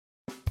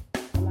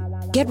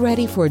Get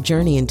ready for a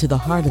journey into the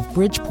heart of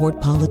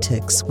Bridgeport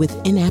politics with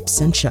In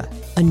Absentia,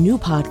 a new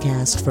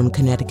podcast from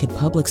Connecticut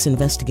Public's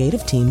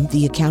investigative team,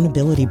 The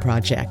Accountability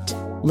Project.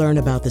 Learn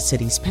about the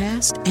city's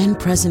past and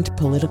present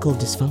political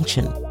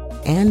dysfunction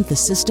and the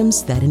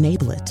systems that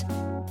enable it.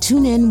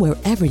 Tune in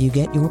wherever you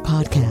get your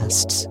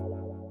podcasts.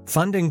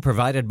 Funding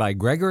provided by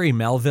Gregory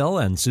Melville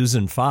and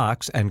Susan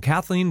Fox and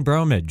Kathleen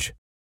Bromage.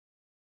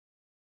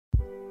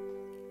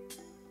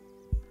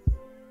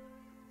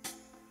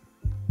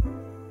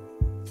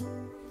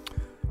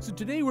 So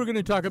today we're going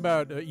to talk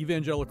about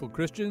evangelical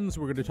Christians.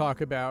 We're going to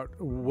talk about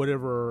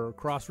whatever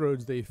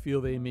crossroads they feel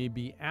they may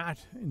be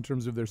at in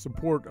terms of their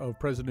support of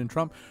President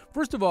Trump.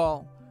 First of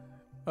all,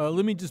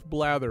 let me just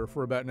blather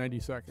for about 90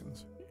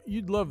 seconds.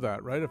 You'd love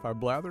that, right, if I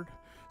blathered?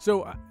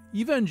 So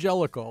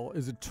evangelical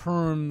is a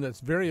term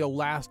that's very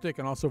elastic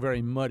and also very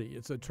muddy.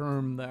 It's a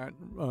term that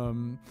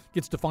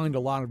gets defined a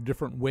lot of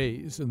different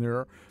ways. And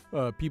there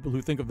are people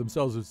who think of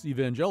themselves as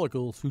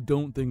evangelicals who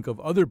don't think of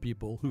other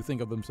people who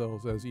think of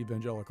themselves as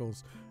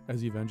evangelicals,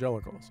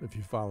 if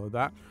you follow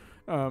that.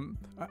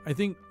 I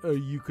think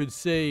you could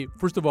say,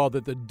 first of all,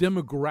 that the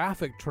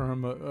demographic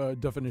term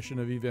definition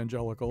of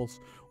evangelicals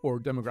or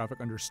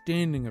demographic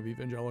understanding of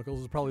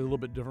evangelicals is probably a little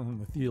bit different from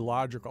the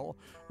theological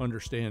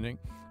understanding.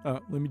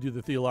 Let me do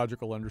the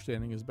theological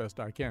understanding as best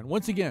I can.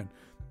 Once again,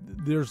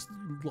 there's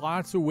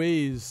lots of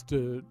ways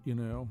to,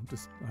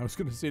 I was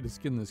going to say to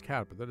skin this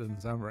cat, but that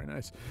doesn't sound very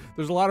nice.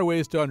 There's a lot of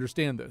ways to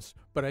understand this.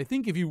 But I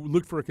think if you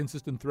look for a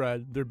consistent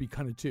thread, there'd be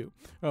kind of two.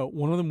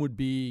 One of them would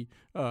be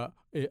a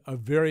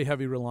very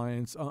heavy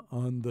reliance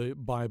on the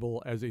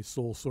Bible as a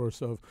sole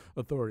source of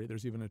authority.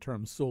 There's even a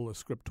term, sola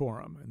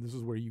scriptorum, and this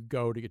is where you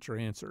go to get your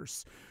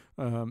answers.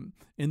 And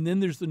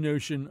then there's the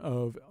notion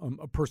of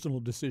a personal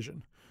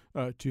decision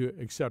to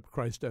accept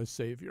Christ as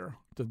Savior.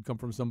 It doesn't come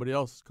from somebody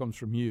else, it comes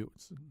from you.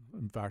 It's,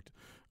 in fact,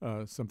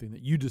 something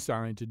that you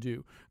decide to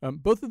do.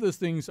 Both of those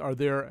things are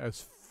there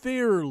as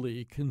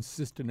fairly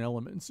consistent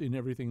elements in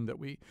everything that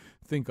we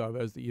think of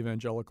as the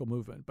evangelical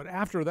movement. But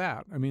after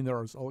that,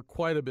 there's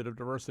quite a bit of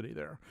diversity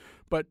there.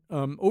 But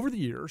over the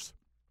years,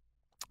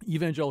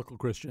 evangelical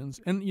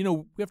Christians, and, we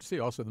have to say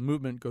also the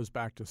movement goes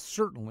back to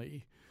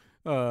certainly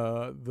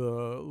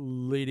the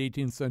late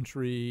 18th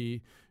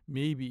century,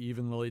 maybe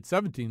even the late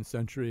 17th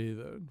century,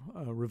 the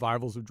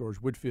revivals of George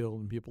Whitefield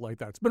and people like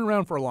that. It's been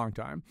around for a long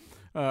time.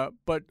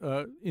 But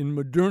in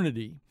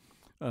modernity,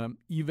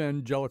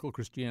 evangelical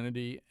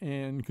Christianity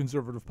and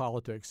conservative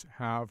politics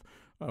have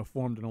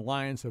formed an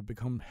alliance, have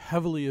become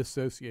heavily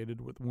associated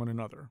with one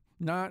another.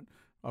 Not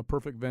a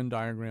perfect Venn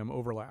diagram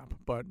overlap,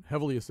 but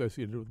heavily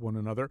associated with one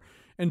another.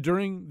 And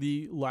during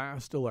the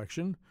last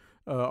election,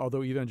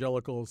 although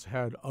evangelicals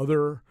had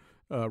other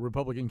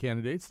Republican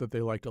candidates that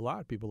they liked a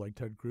lot, people like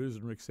Ted Cruz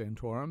and Rick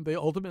Santorum, they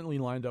ultimately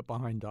lined up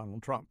behind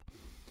Donald Trump.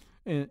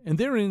 And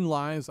therein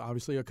lies,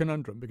 obviously, a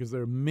conundrum, because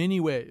there are many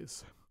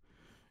ways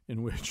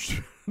in which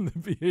the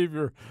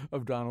behavior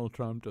of Donald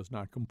Trump does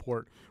not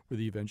comport with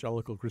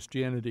evangelical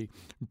Christianity.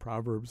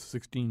 Proverbs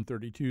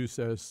 16:32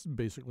 says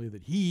basically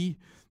that he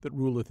that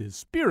ruleth his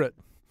spirit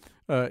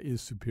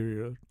is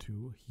superior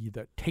to he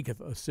that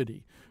taketh a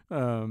city.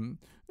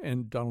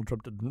 And Donald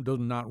Trump does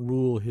not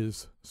rule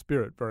his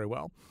spirit very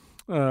well.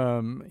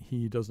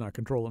 He does not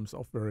control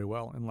himself very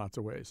well in lots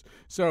of ways.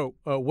 So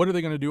what are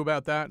they going to do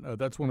about that?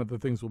 That's one of the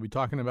things we'll be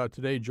talking about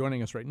today.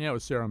 Joining us right now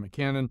is Sarah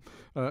McCammon.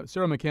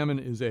 Sarah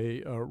McCammon is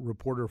a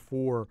reporter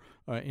for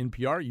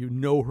NPR. You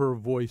know her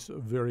voice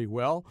very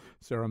well.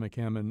 Sarah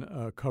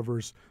McCammon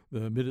covers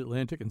the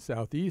Mid-Atlantic and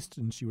Southeast,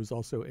 and she was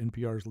also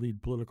NPR's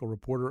lead political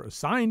reporter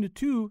assigned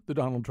to the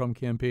Donald Trump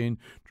campaign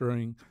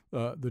during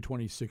the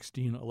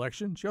 2016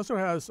 election. She also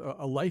has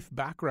a life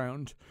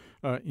background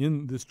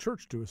in this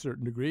church to a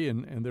certain degree,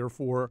 and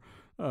therefore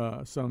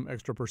some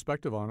extra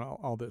perspective on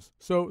all this.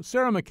 So,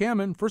 Sarah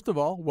McCammon, first of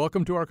all,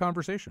 welcome to our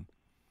conversation.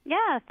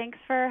 Yeah, thanks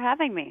for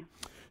having me.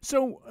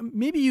 So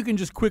maybe you can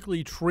just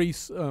quickly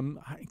trace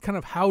kind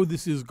of how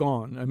this has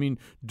gone.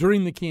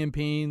 During the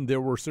campaign, there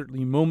were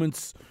certainly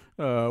moments,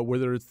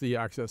 whether it's the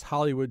Access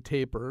Hollywood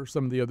tape or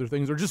some of the other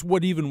things, or just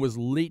what even was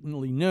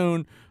latently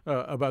known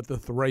about the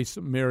thrice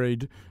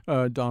married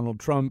Donald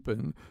Trump,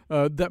 and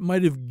that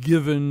might have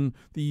given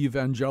the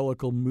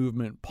evangelical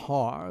movement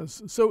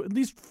pause. So at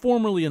least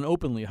formally and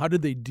openly, how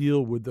did they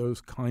deal with those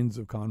kinds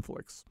of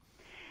conflicts?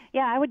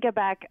 Yeah, I would go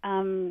back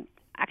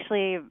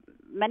actually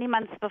many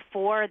months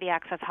before the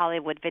Access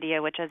Hollywood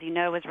video, which, as you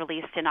know, was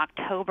released in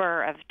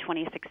October of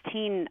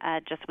 2016,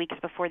 just weeks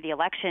before the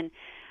election.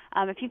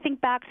 If you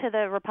think back to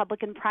the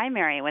Republican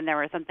primary, when there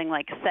were something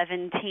like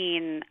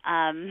 17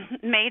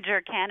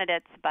 major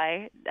candidates,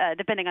 by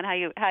depending on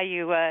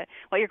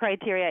what your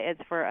criteria is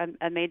for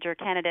a major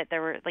candidate,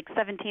 there were like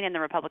 17 in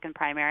the Republican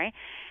primary,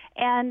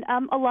 and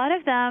a lot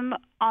of them,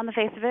 on the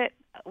face of it,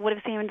 would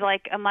have seemed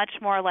like a much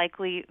more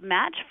likely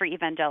match for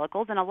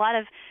evangelicals, and a lot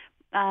of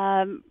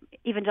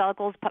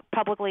evangelicals,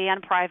 publicly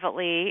and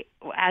privately,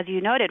 as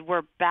you noted,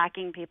 were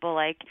backing people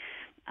like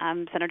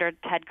Senator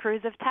Ted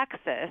Cruz of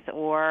Texas,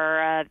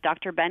 or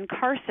Dr. Ben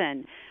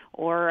Carson,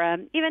 or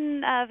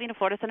even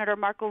Florida Senator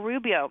Marco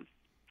Rubio.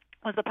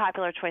 was the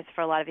popular choice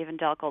for a lot of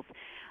evangelicals.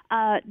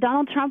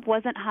 Donald Trump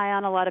wasn't high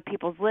on a lot of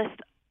people's list,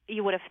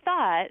 you would have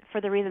thought,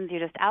 for the reasons you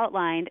just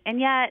outlined, and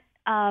yet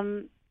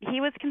he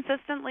was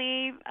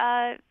consistently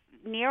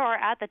near or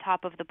at the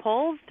top of the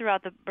polls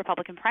throughout the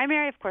Republican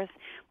primary. Of course,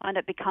 wound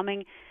up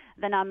becoming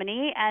the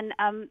nominee. And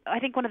I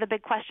think one of the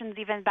big questions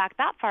even back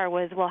that far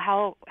was, well,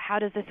 how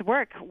does this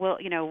work? Well,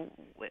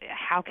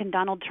 how can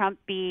Donald Trump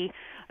be,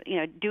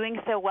 doing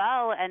so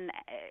well, and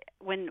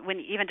when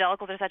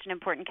evangelicals are such an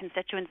important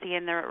constituency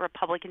in the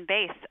Republican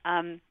base?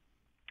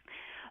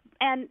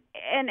 And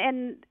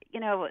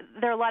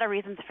there are a lot of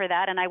reasons for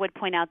that, and I would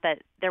point out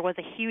that there was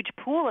a huge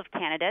pool of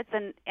candidates,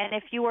 and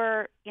if you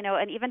were,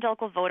 an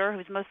evangelical voter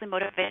who's mostly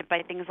motivated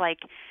by things like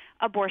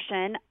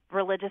abortion,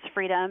 religious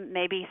freedom,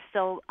 maybe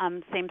still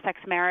same-sex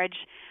marriage,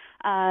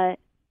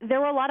 there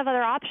were a lot of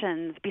other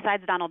options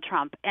besides Donald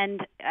Trump.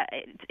 And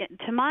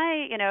to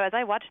my, as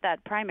I watched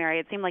that primary,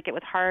 it seemed like it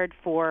was hard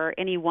for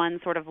any one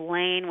sort of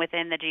lane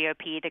within the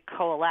GOP to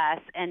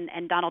coalesce, and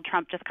Donald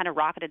Trump just kind of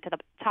rocketed to the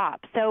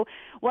top. So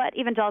what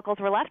evangelicals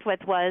were left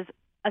with was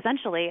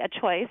essentially a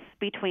choice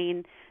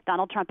between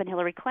Donald Trump and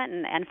Hillary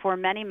Clinton. And for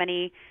many,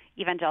 many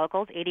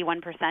evangelicals,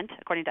 81%,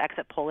 according to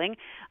exit polling,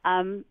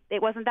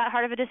 it wasn't that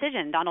hard of a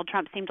decision. Donald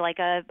Trump seemed like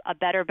a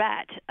better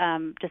bet,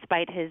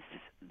 despite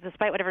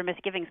whatever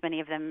misgivings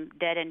many of them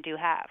did and do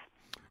have.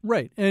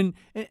 Right. And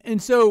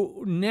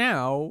so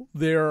now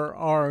there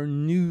are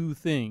new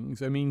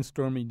things. I mean,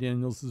 Stormy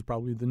Daniels is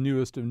probably the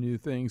newest of new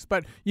things,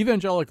 but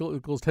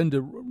evangelicals tend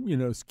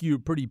to, skew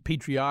pretty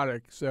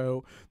patriotic.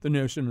 So the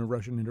notion of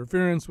Russian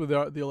interference with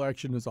the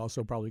election is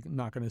also probably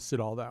not going to sit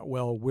all that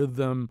well with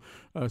them.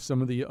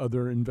 Some of the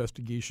other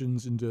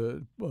investigations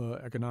into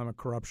economic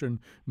corruption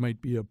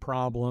might be a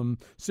problem.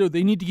 So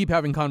they need to keep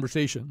having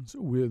conversations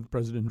with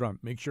President Trump,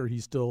 make sure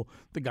he's still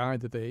the guy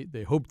that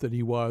they hoped that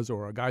he was,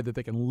 or a guy that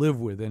they can live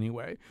with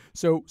anyway.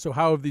 So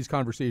how have these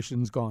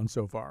conversations gone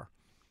so far?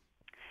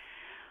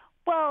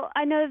 Well,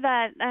 I know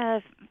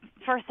that,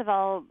 first of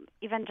all,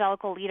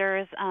 evangelical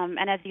leaders,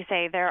 and as you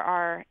say,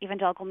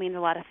 evangelical means a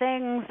lot of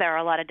things. There are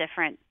a lot of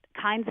different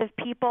kinds of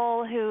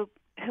people who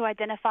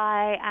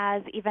identify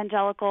as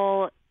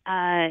evangelical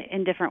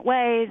in different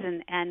ways,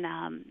 and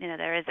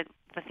there is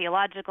the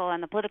theological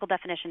and the political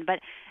definition. But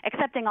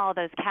accepting all of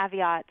those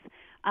caveats,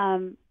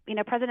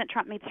 President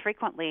Trump meets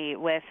frequently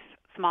with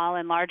small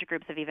and large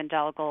groups of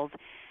evangelicals.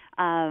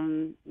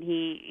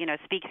 He,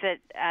 speaks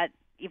at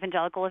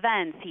evangelical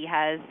events. He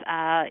has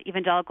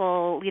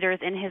evangelical leaders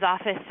in his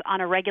office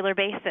on a regular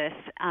basis.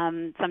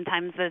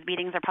 Sometimes those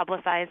meetings are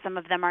publicized, some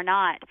of them are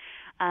not.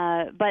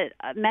 But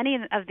many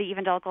of the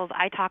evangelicals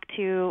I talk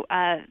to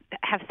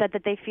have said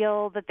that they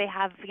feel that they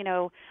have,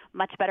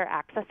 much better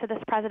access to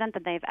this president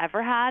than they've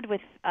ever had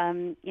with,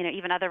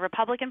 even other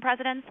Republican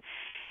presidents.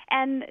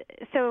 And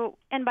so,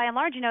 and by and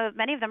large,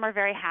 many of them are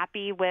very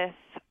happy with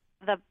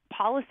the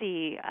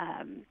policy,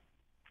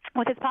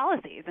 with his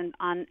policies and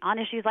on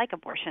issues like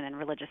abortion and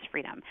religious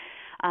freedom.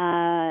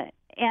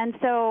 And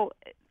so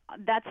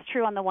that's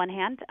true on the one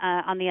hand.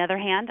 On the other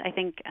hand, I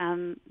think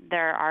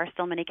there are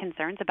still many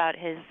concerns about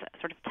his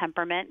sort of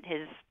temperament,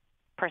 his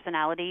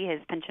personality, his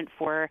penchant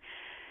for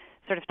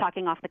sort of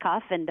talking off the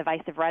cuff and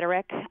divisive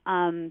rhetoric,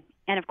 and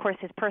of course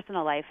his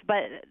personal life.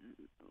 But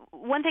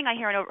one thing I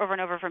hear over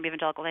and over from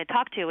evangelicals I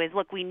talk to is,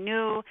 look, we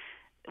knew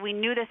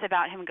this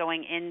about him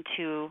going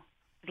into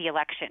the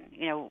election,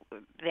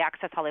 the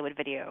Access Hollywood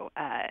video.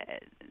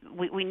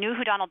 We knew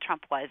who Donald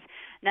Trump was.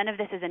 None of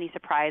this is any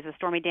surprise. The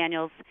Stormy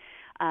Daniels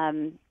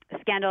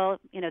scandal,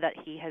 that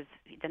he has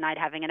denied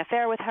having an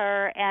affair with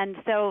her. And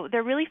so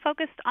they're really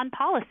focused on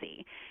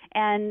policy.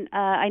 And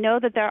I know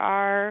that there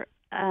are,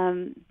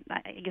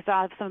 you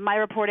saw some of my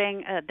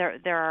reporting,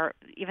 there are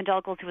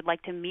evangelicals who would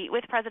like to meet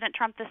with President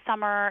Trump this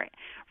summer,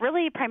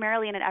 really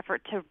primarily in an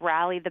effort to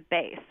rally the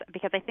base,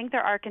 because I think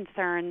there are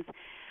concerns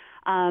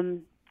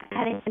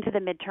heading into the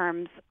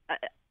midterms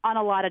on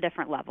a lot of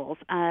different levels.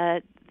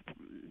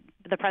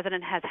 The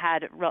president has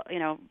had,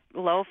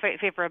 low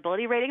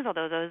favorability ratings,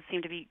 although those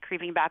seem to be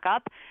creeping back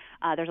up.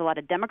 There's a lot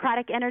of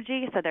Democratic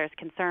energy, so there's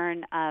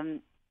concern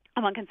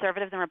among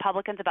conservatives and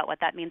Republicans about what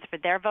that means for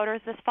their voters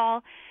this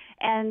fall.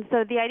 And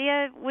so the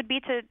idea would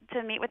be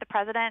to meet with the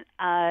president,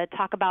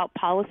 talk about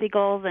policy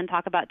goals, and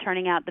talk about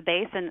turning out the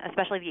base, and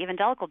especially the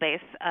evangelical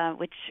base,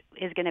 which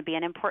is going to be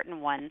an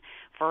important one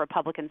for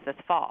Republicans this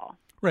fall.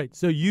 Right.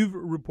 So you've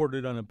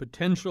reported on a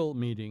potential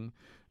meeting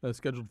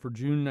scheduled for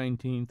June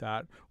 19th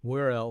at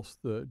where else?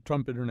 The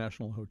Trump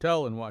International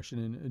Hotel in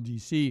Washington,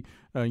 D.C.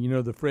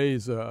 The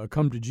phrase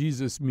come to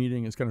Jesus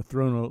meeting is kind of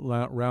thrown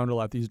around a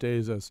lot these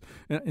days as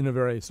in a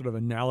very sort of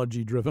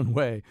analogy-driven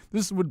way.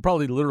 This would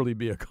probably literally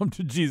be a come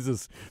to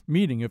Jesus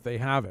meeting if they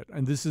have it.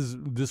 And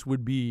this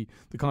would be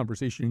the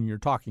conversation you're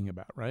talking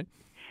about, right?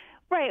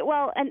 Right.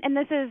 Well, and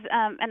this is,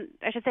 and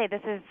I should say,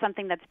 this is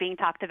something that's being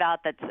talked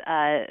about.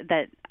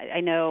 That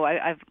I know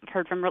I've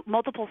heard from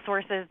multiple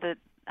sources that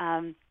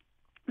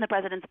the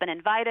president's been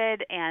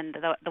invited, and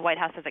the White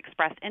House has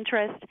expressed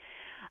interest.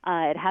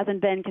 It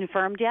hasn't been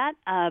confirmed yet,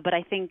 but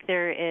I think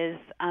there is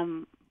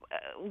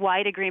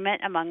wide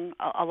agreement among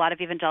a lot of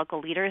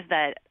evangelical leaders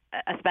that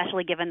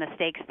especially given the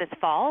stakes this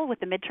fall with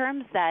the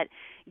midterms, that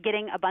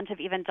getting a bunch of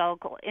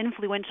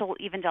influential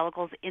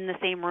evangelicals in the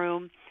same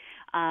room,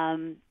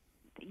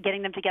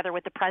 getting them together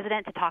with the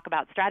president to talk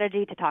about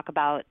strategy, to talk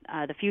about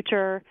the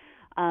future,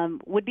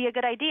 would be a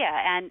good idea.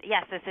 And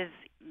yes,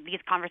 these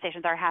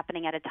conversations are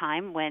happening at a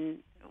time when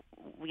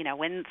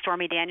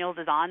Stormy Daniels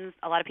is on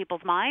a lot of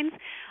people's minds,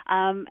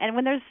 and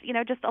when there's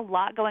just a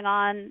lot going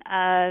on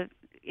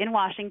in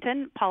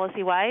Washington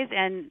policy-wise,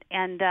 and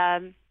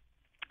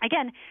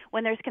again,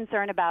 when there's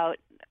concern about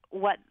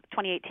what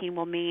 2018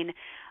 will mean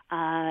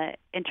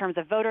in terms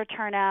of voter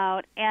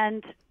turnout,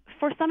 and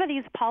for some of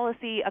these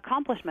policy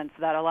accomplishments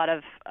that a lot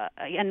of,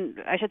 and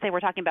I should say we're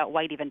talking about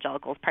white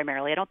evangelicals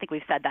primarily. I don't think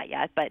we've said that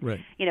yet, but right.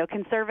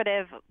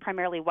 Conservative,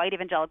 primarily white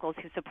evangelicals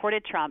who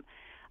supported Trump,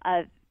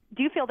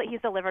 do feel that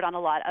he's delivered on a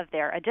lot of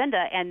their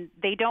agenda, and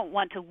they don't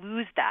want to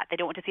lose that. They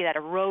don't want to see that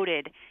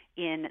eroded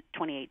in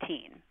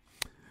 2018.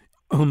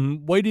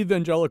 White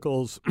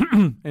evangelicals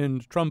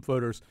and Trump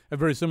voters have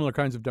very similar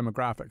kinds of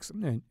demographics.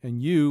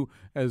 And you,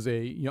 as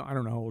I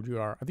don't know how old you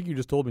are. I think you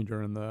just told me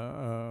during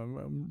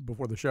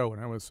before the show when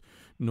I was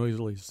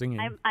noisily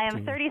singing. I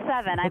am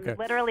 37. Okay. I'm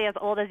literally as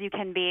old as you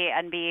can be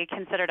and be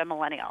considered a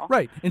millennial.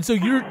 Right. And so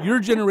your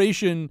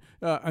generation,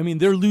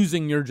 they're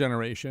losing your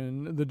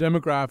generation. The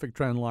demographic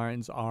trend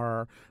lines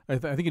are, I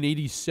think in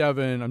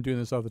 87, I'm doing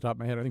this off the top of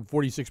my head, I think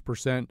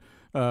 46%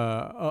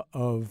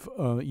 of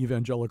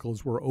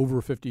evangelicals were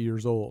over 50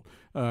 years old.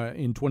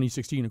 In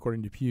 2016,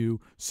 according to Pew,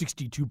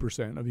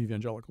 62% of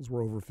evangelicals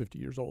were over 50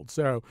 years old.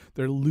 So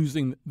they're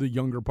losing the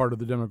younger part of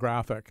the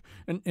demographic.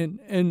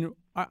 And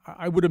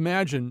I would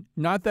imagine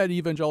not that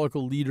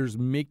evangelical leaders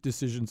make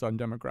decisions on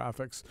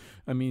demographics.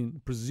 I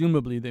mean,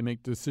 presumably they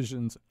make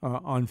decisions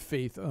on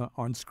faith,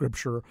 on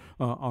scripture,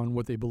 on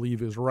what they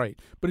believe is right.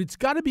 But it's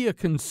got to be a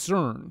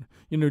concern,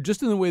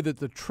 just in the way that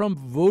the Trump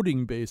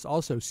voting base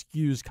also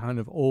skews kind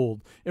of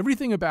old.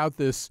 Everything about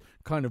this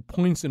kind of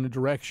points in a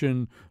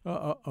direction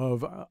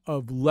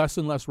of less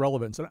and less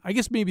relevance. And I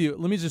guess maybe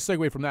let me just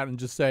segue from that and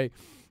just say,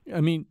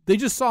 they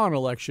just saw an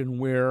election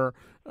where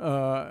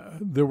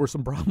there were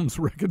some problems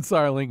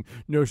reconciling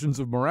notions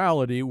of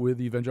morality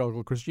with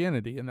evangelical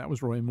Christianity, and that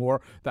was Roy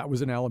Moore. That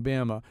was in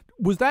Alabama.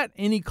 Was that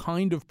any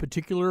kind of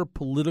particular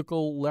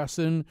political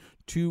lesson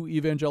to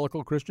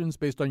evangelical Christians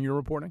based on your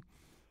reporting?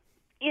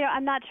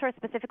 I'm not sure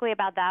specifically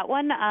about that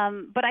one,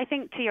 but I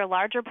think to your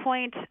larger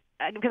point,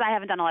 because I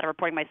haven't done a lot of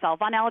reporting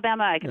myself on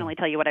Alabama, I can only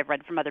tell you what I've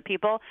read from other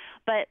people.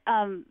 But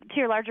to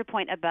your larger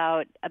point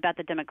about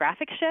the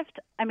demographic shift,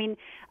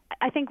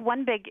 I think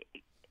one big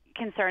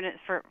concern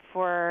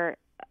for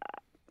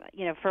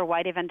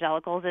white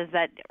evangelicals is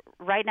that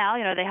right now,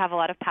 they have a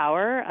lot of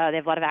power. They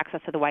have a lot of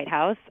access to the White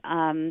House.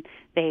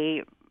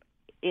 They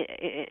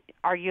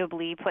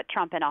arguably put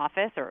Trump in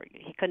office, or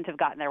he couldn't have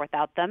gotten there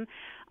without them.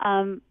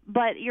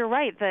 But you're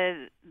right,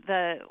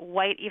 the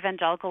white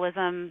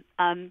evangelicalism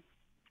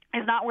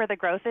is not where the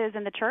growth is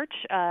in the church.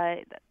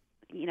 There's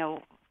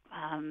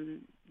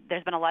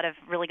been a lot of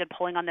really good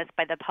polling on this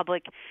by the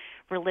Public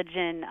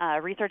Religion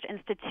Research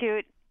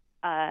Institute.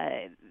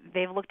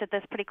 They've looked at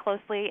this pretty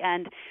closely,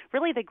 and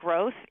really the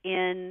growth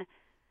in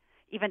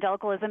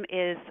evangelicalism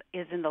is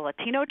in the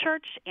Latino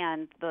church,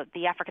 and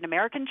the African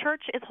American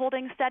church is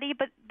holding steady.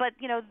 But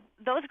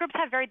those groups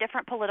have very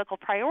different political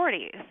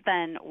priorities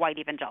than white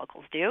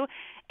evangelicals do,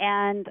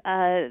 and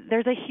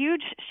there's a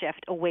huge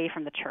shift away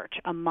from the church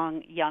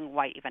among young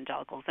white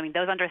evangelicals.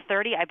 Those under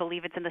 30, I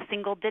believe it's in the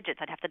single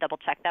digits. I'd have to double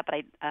check that, but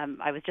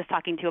I was just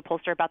talking to a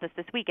pollster about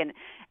this week, and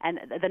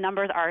the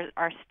numbers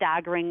are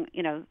staggering.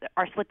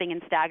 Are slipping in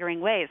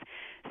staggering ways.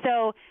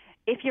 So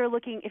if you're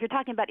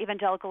talking about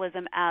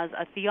evangelicalism as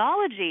a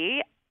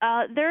theology,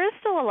 there is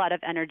still a lot of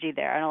energy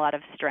there and a lot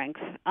of strength,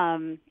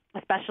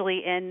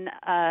 especially in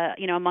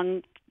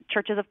among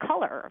churches of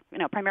color,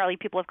 primarily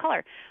people of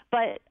color.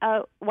 But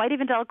white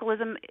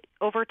evangelicalism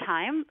over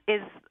time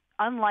is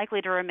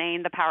unlikely to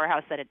remain the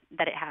powerhouse that it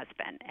has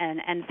been.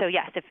 And so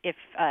yes,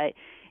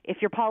 if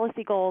your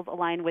policy goals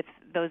align with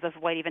those of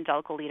white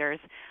evangelical leaders,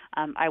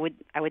 I would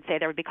say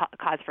there would be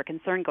cause for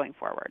concern going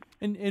forward.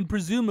 And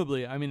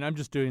presumably, I'm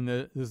just doing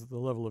this is the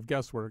level of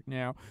guesswork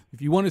now.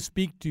 If you want to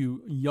speak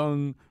to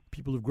young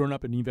people who've grown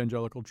up in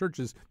evangelical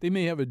churches, they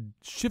may have a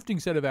shifting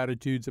set of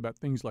attitudes about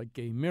things like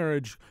gay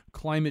marriage,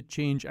 climate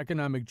change,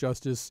 economic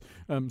justice.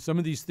 Some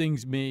of these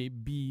things may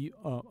be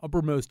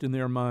uppermost in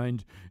their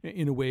mind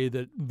in a way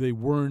that they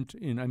weren't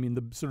in.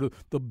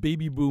 The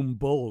baby boom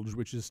bulge,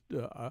 which is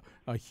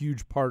a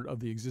huge part of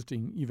the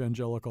existing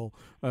evangelical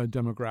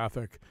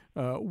demographic,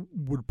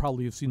 would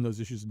probably have seen those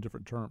issues in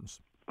different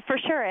terms. For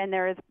sure, and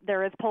there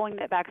is polling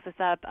that backs this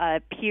up.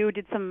 Pew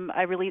did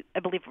I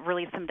believe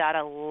released some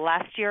data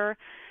last year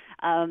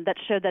that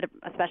showed that,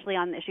 especially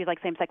on issues like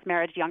same-sex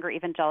marriage, younger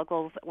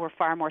evangelicals were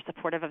far more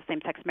supportive of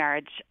same-sex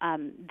marriage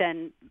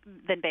than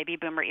baby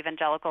boomer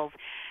evangelicals.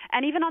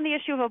 And even on the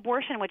issue of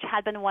abortion, which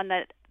had been one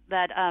that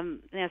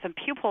some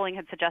Pew polling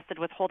had suggested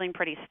was holding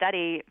pretty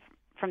steady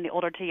from the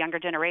older to younger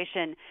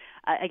generation.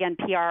 Again,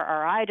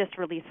 PRRI just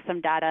released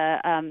some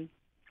data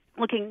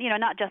looking,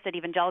 not just at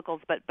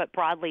evangelicals, but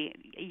broadly,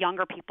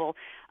 younger people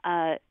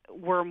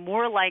were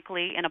more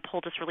likely, in a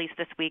poll just released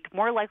this week,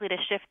 more likely to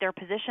shift their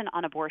position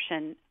on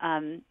abortion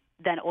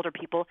than older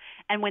people.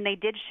 And when they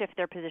did shift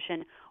their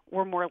position,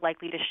 were more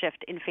likely to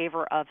shift in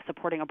favor of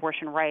supporting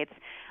abortion rights.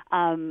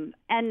 And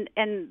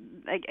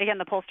again,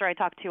 the pollster I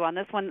talked to on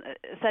this one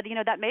said,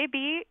 that may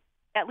be,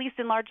 at least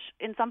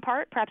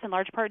perhaps in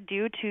large part,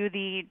 due to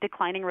the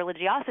declining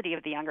religiosity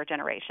of the younger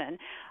generation,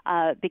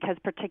 because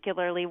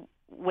particularly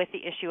with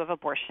the issue of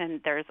abortion,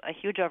 there's a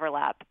huge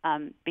overlap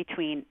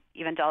between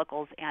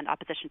evangelicals and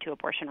opposition to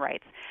abortion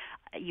rights.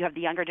 You have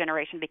the younger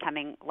generation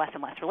becoming less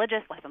and less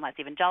religious, less and less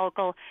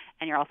evangelical,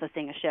 and you're also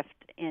seeing a shift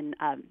in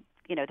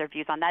their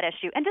views on that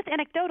issue. And just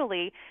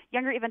anecdotally,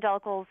 younger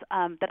evangelicals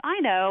that I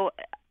know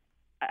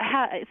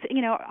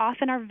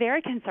often are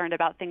very concerned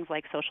about things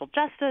like social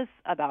justice,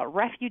 about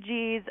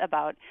refugees,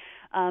 about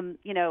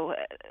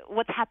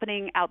what's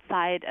happening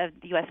outside of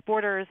the U.S.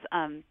 borders.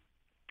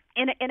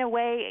 In a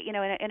way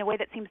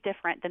that seems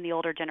different than the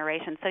older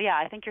generation. So yeah,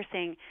 I think you're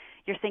seeing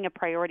a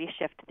priority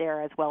shift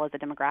there as well as a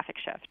demographic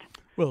shift.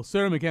 Well,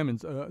 Sarah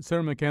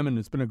McCammon,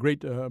 it's been a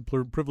great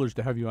privilege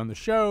to have you on the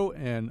show,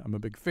 and I'm a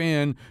big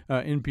fan.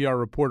 NPR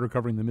reporter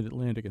covering the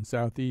Mid-Atlantic and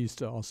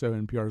Southeast, also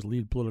NPR's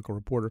lead political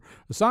reporter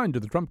assigned to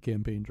the Trump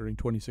campaign during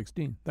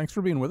 2016. Thanks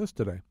for being with us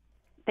today.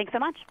 Thanks so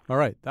much. All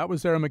right, that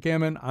was Sarah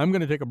McCammon. I'm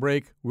going to take a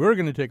break. We're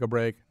going to take a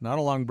break, not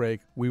a long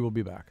break. We will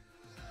be back.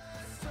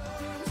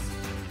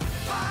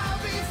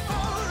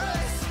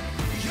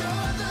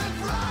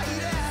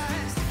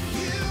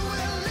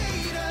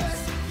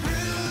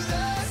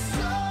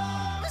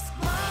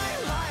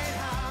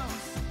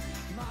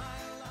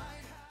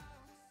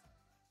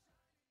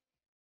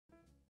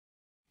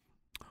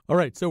 All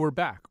right, so we're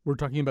back. We're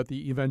talking about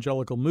the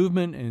evangelical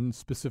movement and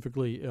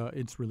specifically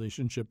its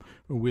relationship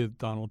with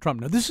Donald Trump.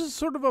 Now, this is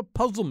sort of a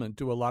puzzlement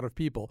to a lot of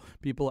people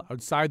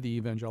outside the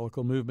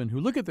evangelical movement who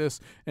look at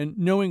this and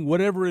knowing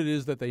whatever it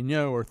is that they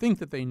know or think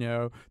that they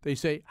know, they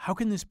say, how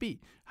can this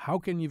be? How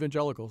can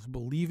evangelicals,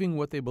 believing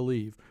what they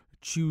believe,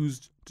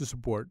 choose to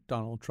support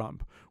Donald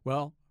Trump?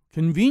 Well,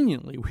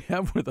 conveniently, we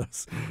have with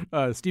us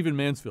Stephen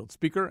Mansfield,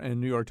 speaker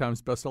and New York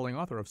Times bestselling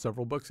author of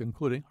several books,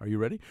 including, are you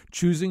ready?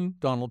 Choosing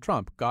Donald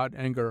Trump, God,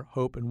 Anger,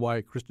 Hope, and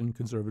Why Christian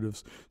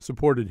Conservatives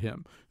Supported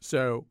Him.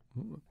 So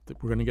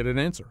we're going to get an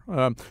answer.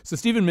 So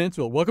Stephen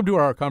Mansfield, welcome to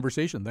our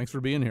conversation. Thanks for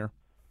being here.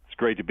 It's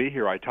great to be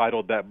here. I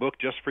titled that book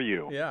just for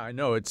you. Yeah, I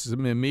know. It's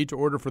made to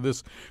order for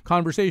this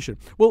conversation.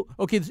 Well,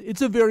 okay,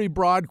 it's a very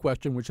broad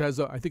question, which has,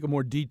 I think, a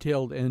more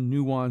detailed and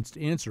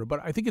nuanced answer. But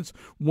I think it's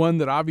one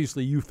that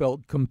obviously you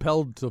felt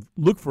compelled to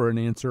look for an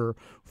answer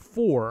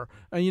for.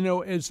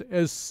 As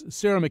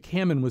Sarah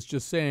McCammon was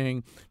just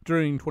saying,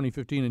 during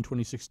 2015 and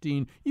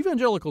 2016,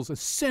 evangelicals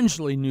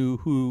essentially knew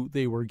who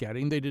they were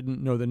getting. They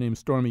didn't know the name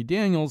Stormy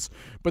Daniels,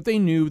 but they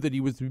knew that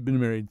he'd been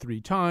married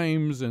 3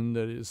 times and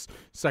that his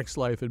sex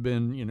life had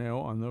been,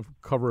 on the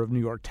cover of New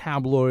York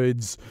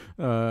tabloids.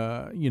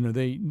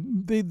 They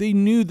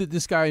knew that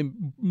this guy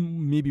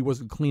maybe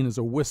wasn't clean as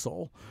a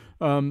whistle.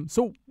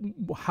 So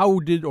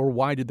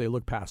why did they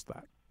look past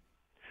that?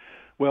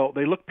 Well,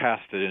 they looked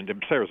past it,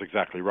 and Sarah's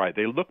exactly right.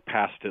 They looked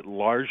past it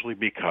largely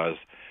because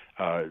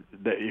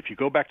if you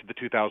go back to the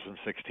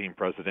 2016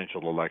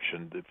 presidential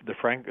election, the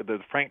frank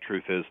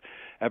truth is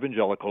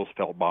evangelicals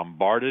felt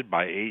bombarded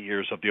by 8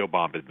 years of the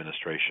Obama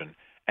administration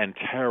and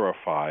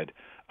terrified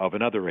of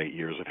another 8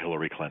 years of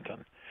Hillary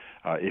Clinton.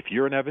 If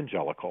you're an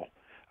evangelical,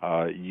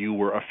 you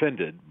were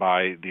offended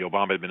by the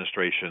Obama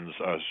administration's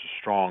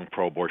strong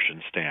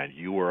pro-abortion stand.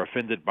 You were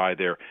offended by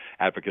their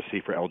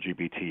advocacy for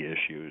LGBT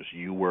issues.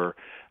 You were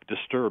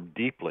disturbed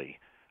deeply,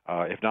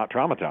 if not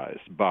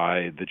traumatized,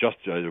 by the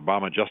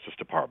Obama Justice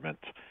Department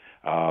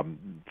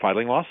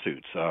filing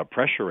lawsuits,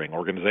 pressuring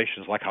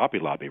organizations like Hobby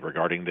Lobby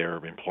regarding their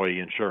employee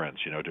insurance,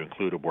 to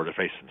include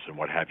abortifacients and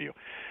what have you.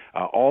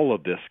 All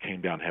of this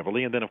came down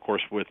heavily. And then, of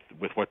course, with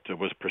what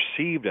was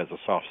perceived as a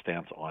soft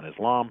stance on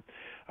Islam,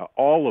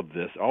 all of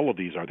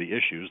these are the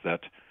issues that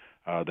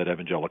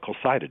evangelicals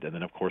cited. And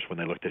then, of course, when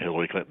they looked at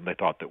Hillary Clinton, they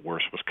thought that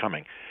worse was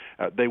coming.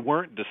 They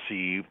weren't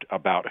deceived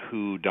about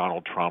who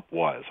Donald Trump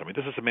was. I mean,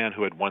 this is a man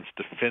who had once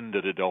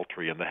defended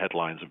adultery in the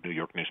headlines of New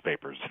York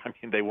newspapers. I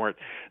mean, they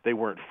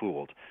weren't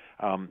fooled.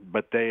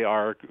 But they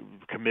are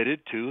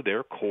committed to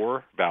their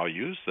core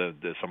values.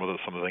 Some of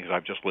the things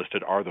I've just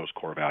listed are those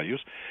core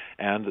values,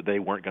 and they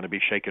weren't going to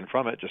be shaken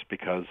from it just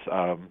because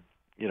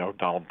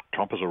Donald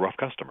Trump is a rough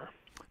customer.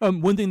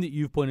 One thing that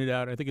you've pointed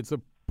out, I think it's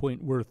a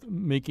point worth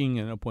making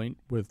and a point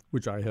with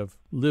which I have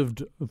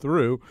lived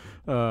through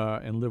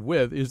and live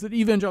with, is that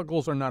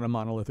evangelicals are not a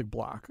monolithic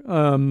block.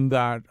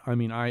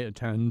 I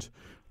attend,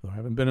 though I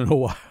haven't been in a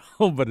while,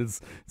 but it's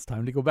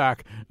time to go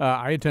back.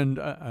 I attend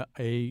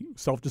a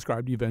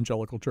self-described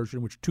evangelical church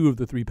in which 2 of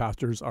the 3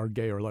 pastors are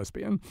gay or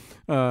lesbian.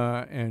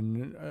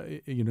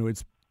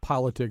 It's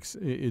politics,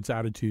 its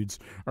attitudes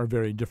are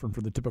very different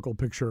from the typical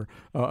picture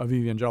of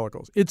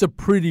evangelicals. It's a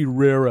pretty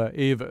rara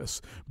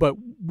avis, but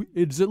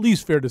it's at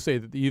least fair to say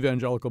that the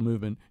evangelical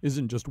movement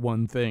isn't just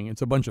one thing.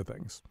 It's a bunch of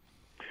things.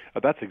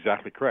 That's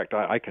exactly correct.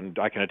 I can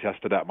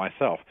attest to that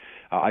myself.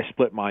 I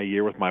split my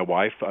year with my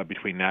wife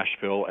between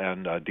Nashville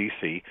and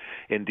D.C.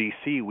 In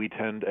D.C., we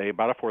tend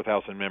about a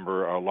 4,000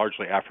 member,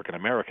 largely African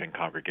American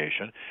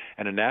congregation,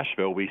 and in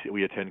Nashville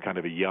we attend kind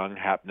of a young,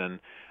 happening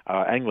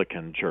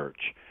Anglican church.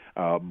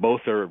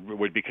 Both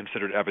would be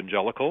considered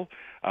evangelical,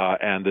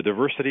 and the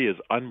diversity is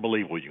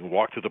unbelievable. You can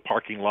walk through the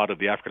parking lot of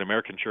the African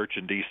American church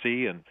in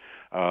D.C. and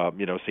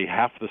see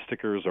half the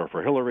stickers are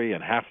for Hillary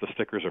and half the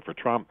stickers are for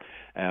Trump,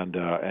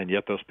 and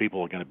yet those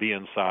people are going to be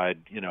inside,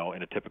 in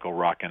a typical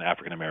rockin'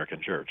 African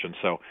American church. And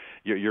so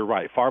you're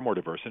right, far more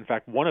diverse. In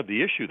fact, one of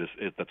the issues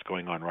that's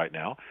going on right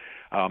now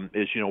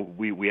is,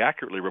 we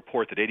accurately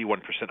report that 81%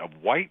 of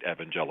white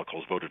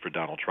evangelicals voted for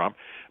Donald Trump,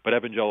 but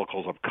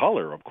evangelicals of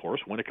color, of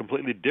course, went a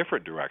completely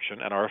different direction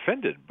and are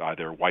offended by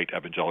their white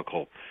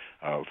evangelical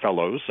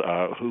fellows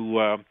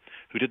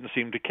who didn't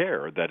seem to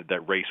care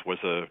that race was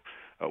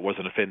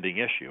an offending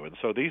issue. And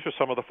so these are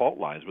some of the fault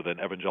lines within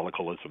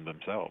evangelicalism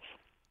themselves.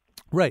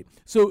 Right.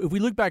 So if we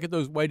look back at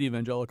those white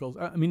evangelicals,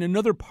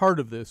 another part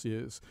of this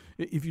is,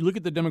 if you look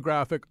at the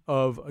demographic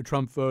of a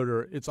Trump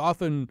voter, it's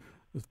often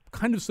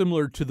kind of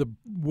similar to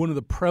one of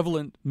the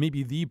prevalent,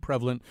 maybe the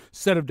prevalent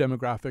set of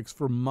demographics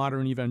for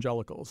modern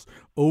evangelicals: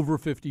 over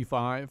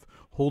 55,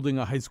 holding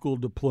a high school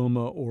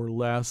diploma or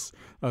less,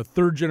 a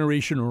third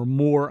generation or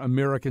more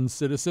American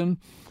citizen,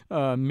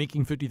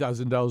 making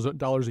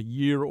 $50,000 a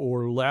year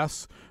or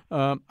less.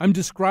 I'm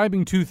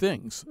describing two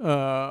things: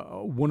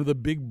 one of the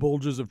big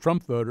bulges of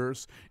Trump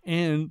voters,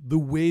 and the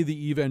way the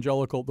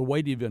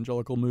white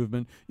evangelical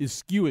movement is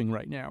skewing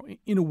right now.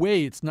 In a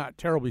way, it's not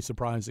terribly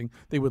surprising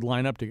they would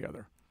line up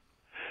together.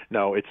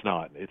 No, it's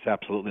not. It's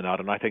absolutely not.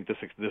 And I think this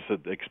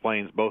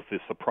explains both the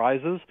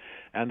surprises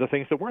and the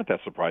things that weren't that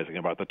surprising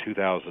about the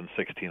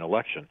 2016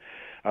 election.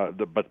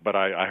 But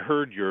I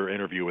heard your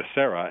interview with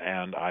Sarah,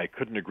 and I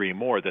couldn't agree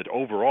more that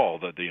overall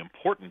the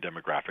important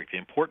demographic, the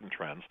important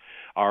trends,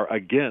 are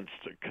against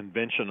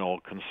conventional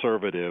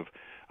conservative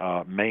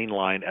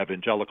mainline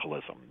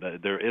evangelicalism.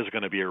 There is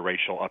going to be a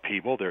racial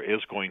upheaval. There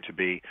is going to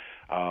be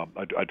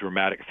a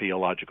dramatic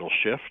theological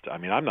shift.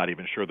 I'm not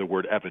even sure the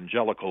word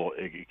evangelical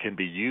can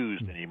be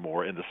used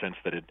anymore in the sense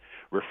that it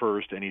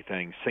refers to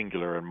anything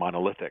singular and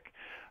monolithic.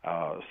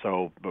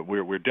 But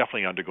we're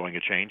definitely undergoing a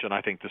change, and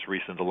I think this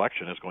recent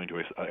election is going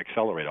to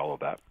accelerate all of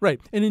that. Right.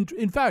 And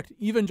in fact,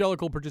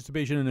 evangelical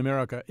participation in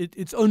America,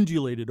 it's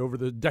undulated over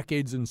the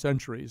decades and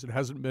centuries. It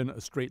hasn't been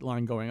a straight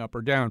line going up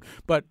or down.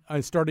 But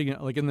starting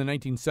in the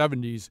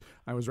 1970s,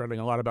 I was writing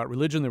a lot about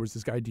religion. There was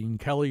this guy, Dean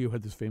Kelly, who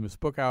had this famous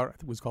book out. I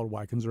think it was called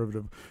Why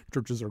Conservative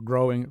Churches Are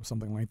Growing,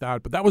 something like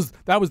that. But that was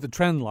the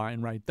trend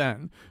line right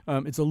then.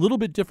 It's a little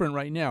bit different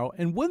right now.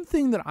 And one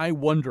thing that I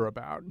wonder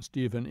about,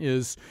 Stephen,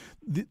 is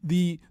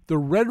the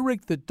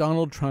rhetoric that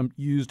Donald Trump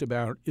used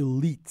about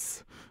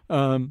elites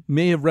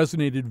may have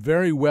resonated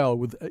very well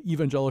with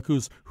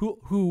evangelicals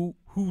who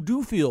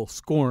do feel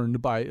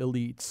scorned by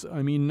elites.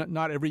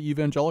 Not every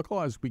evangelical,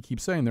 as we keep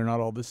saying, they're not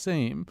all the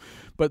same.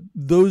 But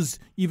those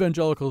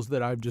evangelicals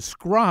that I've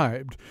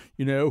described,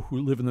 who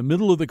live in the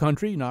middle of the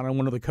country, not on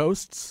one of the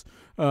coasts,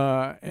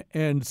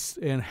 and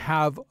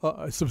have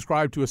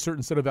subscribed to a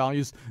certain set of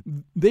values,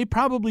 they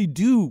probably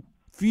do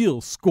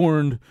feel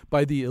scorned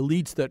by the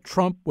elites that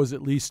Trump was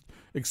at least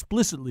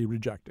explicitly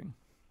rejecting.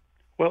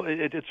 Well,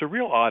 it's a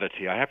real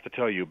oddity, I have to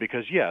tell you,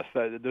 because, yes,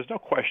 there's no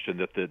question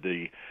that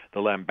the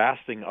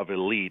lambasting of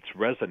elites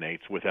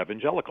resonates with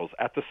evangelicals.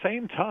 At the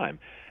same time,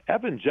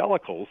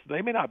 evangelicals,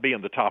 they may not be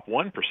in the top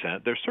 1%.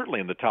 They're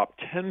certainly in the top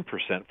 10%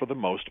 for the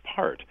most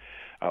part.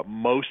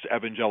 Most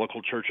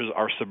evangelical churches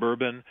are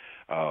suburban.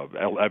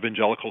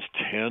 Evangelicals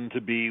tend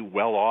to be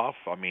well off.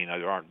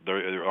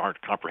 There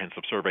aren't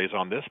comprehensive surveys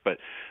on this, but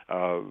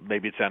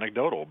maybe it's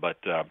anecdotal. But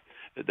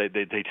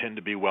they tend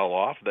to be well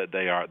off. That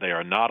they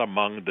are not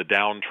among the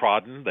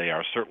downtrodden. They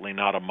are certainly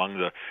not among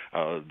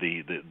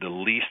the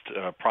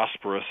least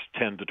prosperous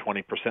 10 to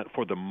 20%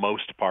 for the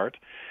most part.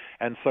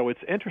 And so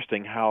it's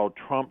interesting how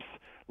Trump's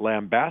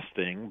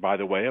lambasting, by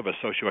the way, of a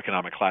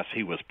socioeconomic class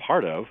he was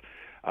part of,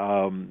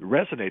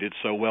 resonated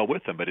so well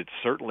with them, but it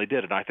certainly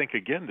did. And I think,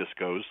 again, this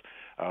goes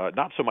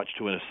not so much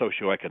to a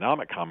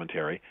socioeconomic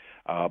commentary,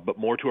 but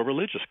more to a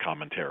religious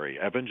commentary.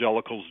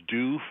 Evangelicals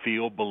do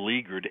feel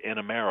beleaguered in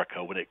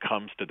America when it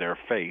comes to their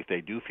faith.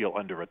 They do feel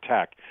under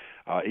attack,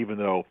 even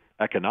though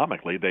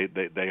economically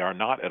they are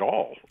not at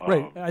all.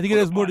 Right. I think it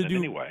has more to do.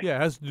 Anyway. Yeah,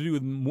 it has to do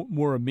with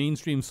more a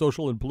mainstream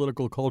social and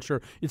political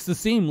culture. It's the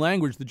same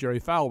language that Jerry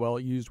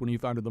Falwell used when he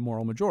founded the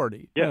Moral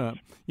Majority. Yes.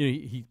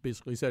 He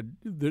basically said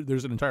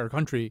there's an entire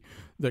country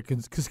that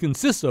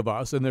consists of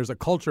us, and there's a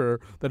culture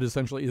that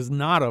essentially is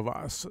not of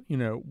us.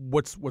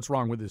 What's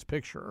wrong with this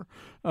picture?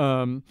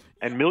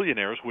 And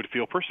millionaires would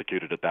feel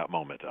persecuted at that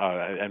moment,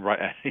 and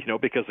right,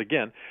 because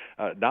again,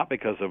 not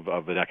because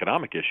of an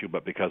economic issue,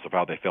 but because of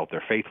how they felt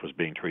their faith was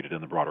being treated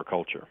in the broader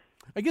culture.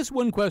 I guess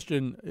one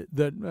question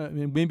that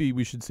maybe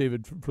we should save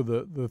it for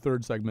the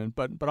third segment,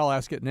 but I'll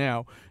ask it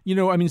now.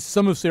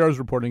 Some of Sarah's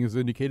reporting has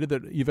indicated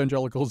that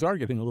evangelicals are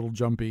getting a little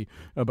jumpy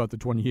about the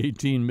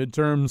 2018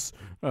 midterms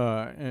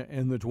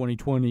and the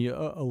 2020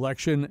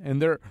 election,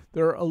 and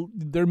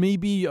there may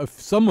be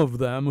some of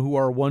them who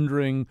are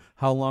wondering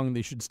how long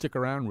they should stick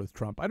around with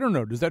Trump. I don't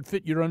know. Does that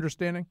fit your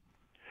understanding?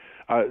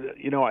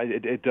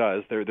 It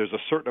does. There's a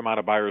certain amount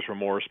of buyer's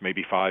remorse,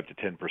 maybe 5 to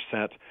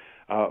 10%.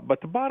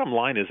 But the bottom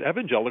line is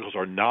evangelicals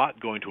are not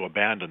going to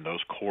abandon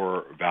those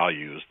core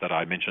values that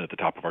I mentioned at the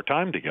top of our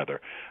time together.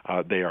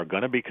 They are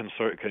going to be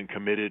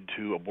committed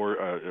to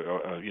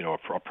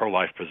a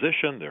pro-life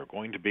position. They're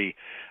going to be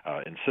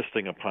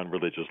insisting upon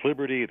religious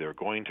liberty. They're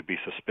going to be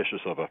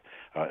suspicious of a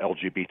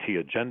LGBT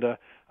agenda.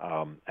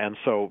 And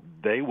so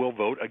they will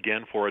vote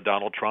again for a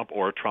Donald Trump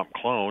or a Trump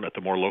clone at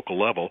the more local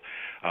level.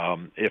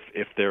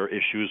 If their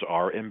issues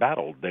are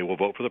embattled, they will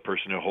vote for the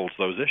person who holds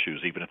those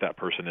issues, even if that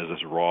person is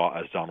as raw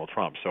as Donald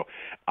Trump. So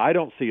I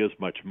don't see as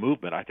much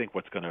movement. I think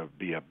what's going to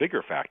be a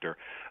bigger factor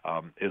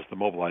is the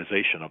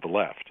mobilization of the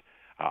left.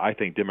 I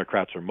think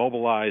Democrats are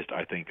mobilized.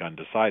 I think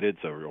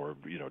undecideds or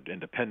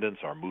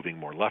independents are moving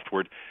more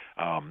leftward,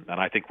 and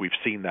I think we've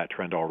seen that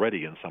trend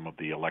already in some of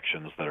the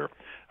elections that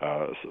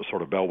are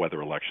sort of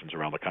bellwether elections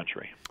around the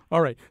country.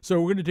 All right,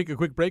 so we're going to take a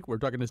quick break. We're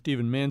talking to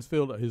Stephen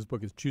Mansfield. His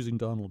book is Choosing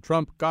Donald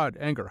Trump: God,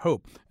 Anger,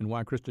 Hope, and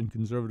Why Christian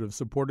Conservatives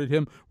Supported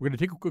Him. We're going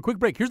to take a quick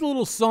break. Here's a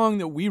little song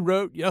that we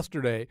wrote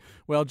yesterday.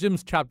 Well, Jim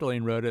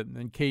Chapdelaine wrote it,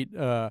 and Kate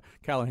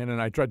Callahan and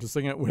I tried to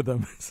sing it with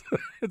him.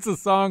 It's a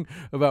song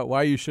about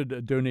why you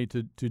should donate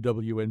to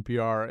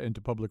WNPR and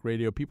to public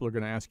radio. People are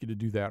going to ask you to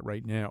do that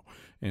right now,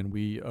 and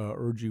we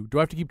urge you. Do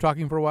I have to keep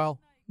talking for a while?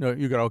 No,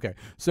 you got okay.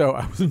 So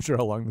I wasn't sure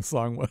how long the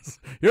song was.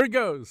 Here it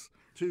goes.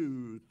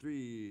 2,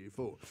 3,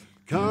 4.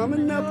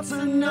 Coming up's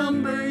a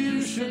number,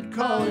 you should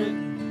call it.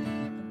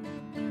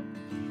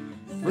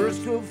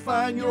 First go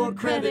find your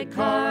credit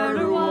card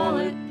or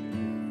wallet.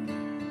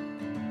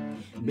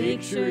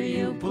 Make sure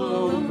you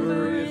pull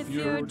over if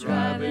you're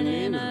driving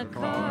in a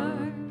car.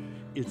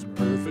 It's a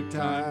perfect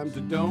time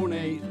to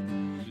donate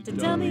to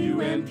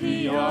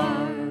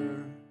WNPR.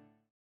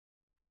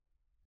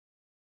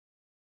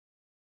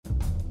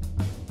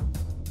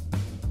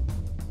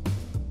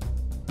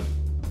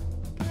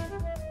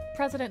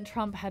 President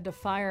Trump had to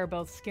fire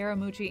both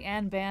Scaramucci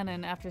and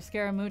Bannon after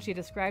Scaramucci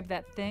described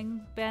that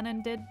thing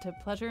Bannon did to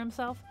pleasure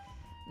himself.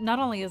 Not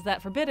only is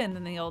that forbidden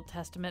in the Old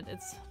Testament,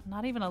 it's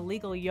not even a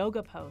legal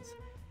yoga pose.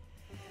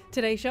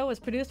 Today's show was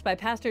produced by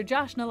Pastor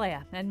Josh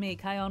Nalea and me,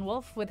 Kyone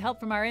Wolf, with help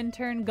from our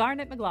intern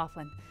Garnet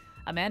McLaughlin.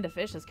 Amanda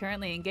Fish is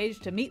currently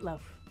engaged to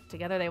Meatloaf.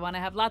 Together they want to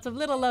have lots of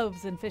little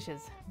loaves and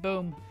fishes.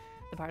 Boom.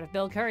 The part of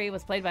Bill Curry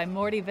was played by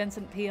Morty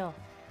Vincent Peale.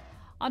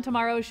 On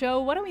tomorrow's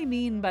show, what do we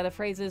mean by the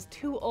phrases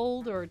too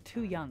old or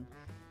too young?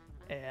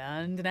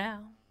 And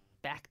now,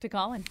 back to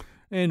Colin.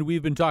 And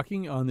we've been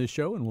talking on this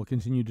show, and we'll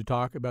continue to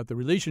talk about the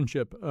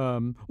relationship,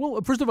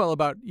 first of all,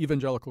 about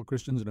evangelical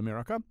Christians in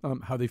America,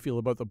 how they feel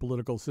about the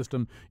political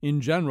system in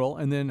general,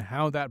 and then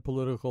how that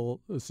political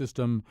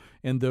system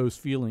and those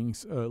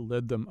feelings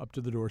led them up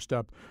to the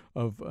doorstep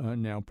of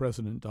now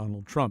President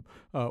Donald Trump.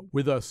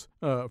 With us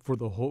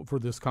for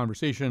this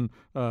conversation,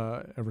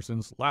 ever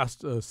since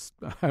last,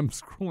 I'm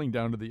scrolling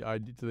down to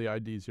the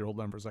IDs here. Hold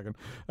on for a second.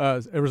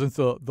 Ever since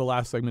the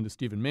last segment is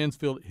Stephen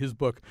Mansfield. His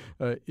book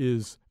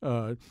is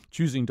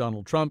Choosing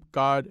Donald Trump: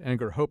 God,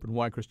 Anger, Hope, and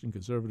Why Christian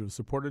Conservatives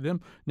Supported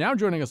Him. Now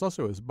joining us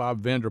also is Bob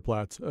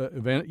Vanderplatz,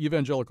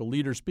 evangelical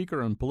leader,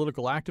 speaker, and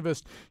political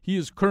activist. He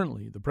is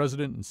currently the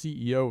president and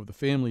CEO of the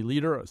Family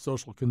Leader, a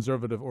social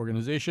conservative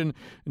organization,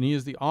 and he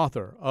is the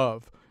author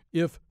of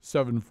If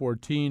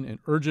 714, an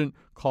urgent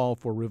call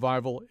for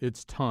revival,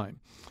 it's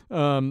time.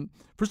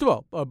 First of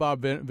all,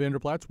 Bob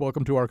Vanderplatz,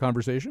 welcome to our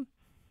conversation.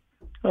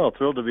 Oh,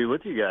 thrilled to be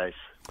with you guys.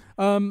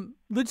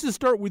 Let's just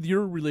start with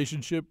your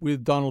relationship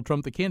with Donald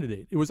Trump, the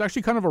candidate. It was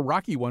actually kind of a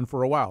rocky one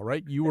for a while,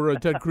 right? You were a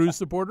Ted Cruz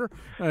supporter,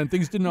 and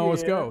things didn't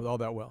always go all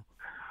that well.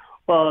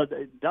 Well,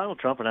 Donald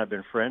Trump and I have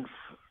been friends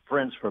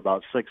for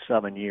about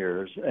 6-7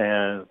 years,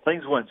 and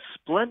things went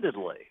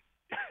splendidly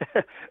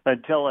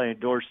until I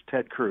endorsed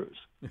Ted Cruz.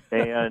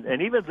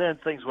 And even then,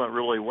 things went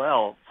really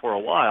well for a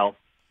while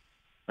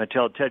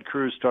until Ted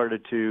Cruz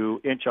started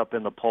to inch up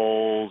in the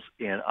polls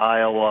in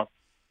Iowa.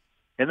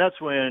 And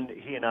that's when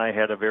he and I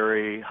had a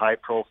very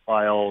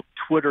high-profile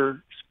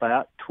Twitter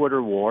spat,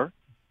 Twitter war.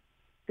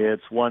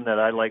 It's one that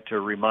I like to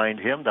remind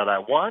him that I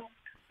won.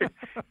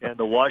 And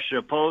the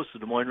Washington Post, the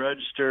Des Moines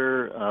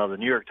Register, the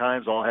New York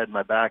Times all had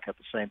my back at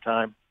the same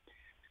time.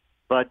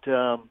 But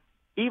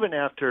even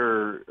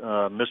after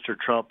Mr.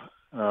 Trump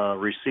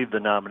received the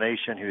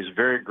nomination, he was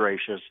very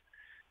gracious.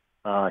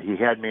 He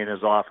had me in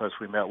his office.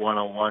 We met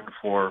one-on-one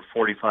for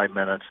 45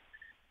 minutes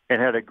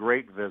and had a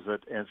great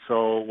visit. And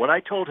so what I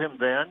told him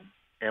then,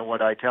 and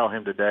what I tell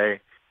him today,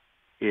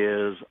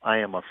 is I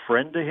am a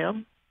friend to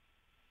him.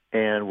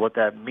 And what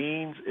that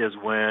means is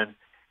when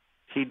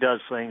he does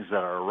things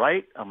that are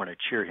right, I'm going to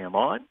cheer him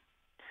on.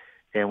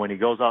 And when he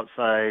goes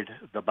outside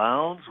the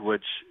bounds,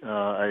 which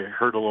I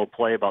heard a little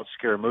play about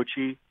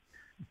Scaramucci,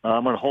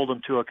 I'm going to hold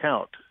him to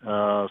account.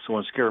 So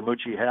when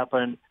Scaramucci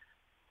happened,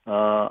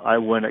 I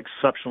went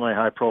exceptionally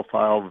high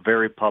profile,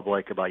 very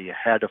public about you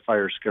had to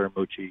fire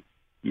Scaramucci.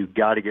 You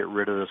got to get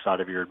rid of this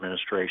out of your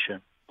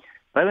administration.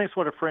 I think that's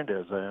what a friend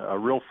is. A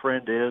real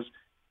friend is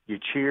you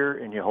cheer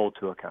and you hold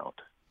to account.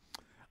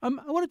 I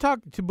want to talk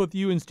to both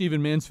you and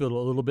Stephen Mansfield a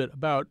little bit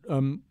about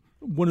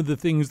one of the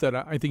things that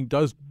I think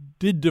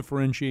did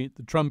differentiate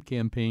the Trump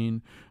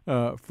campaign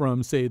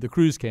from, say, the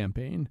Cruz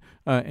campaign,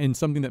 and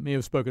something that may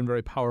have spoken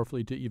very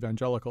powerfully to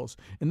evangelicals.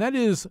 And that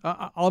is,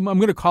 I'm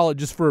going to call it,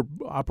 just for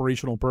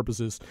operational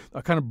purposes,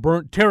 a kind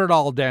of tear it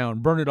all down,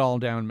 burn it all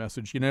down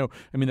message. I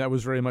mean, that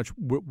was very much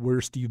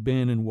where Steve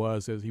Bannon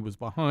was as he was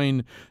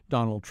behind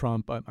Donald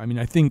Trump. I mean,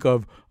 I think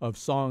of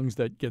songs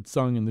that get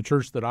sung in the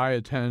church that I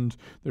attend.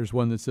 There's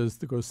one that says,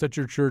 "Set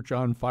your church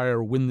on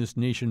fire, win this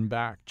nation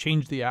back,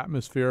 change the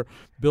atmosphere,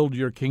 build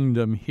your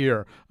kingdom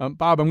here."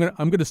 Bob, I'm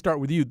going to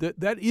start with you.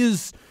 There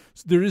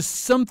is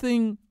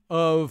something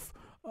of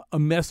a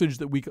message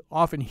that we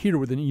often hear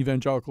within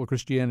evangelical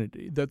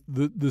Christianity, that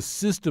the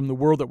system, the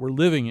world that we're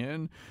living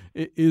in,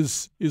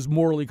 is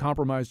morally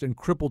compromised and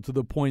crippled to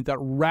the point that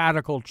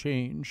radical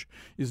change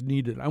is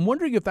needed. I'm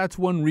wondering if that's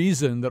one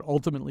reason that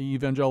ultimately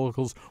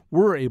evangelicals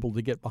were able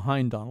to get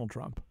behind Donald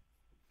Trump.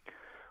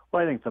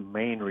 Well, I think the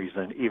main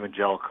reason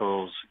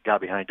evangelicals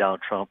got behind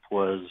Donald Trump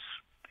was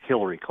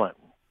Hillary Clinton.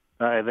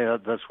 I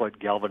think that's what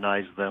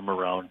galvanized them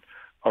around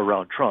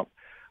Trump.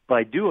 But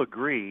I do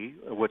agree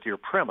with your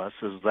premise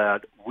is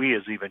that we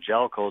as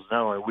evangelicals,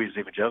 not only we as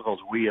evangelicals,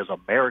 we as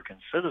American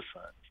citizens,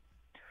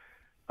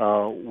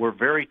 we're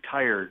very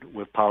tired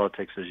with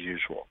politics as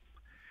usual.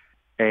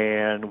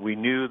 And we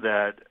knew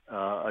that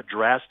a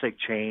drastic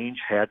change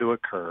had to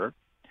occur.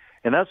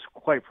 And that's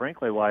quite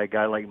frankly why a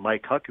guy like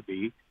Mike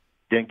Huckabee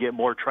didn't get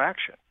more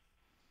traction.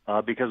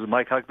 Because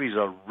Mike Huckabee's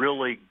a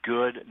really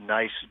good,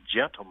 nice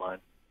gentleman.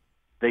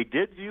 They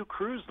did view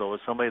Cruz, though, as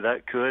somebody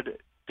that could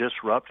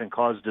disrupt and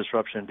cause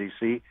disruption in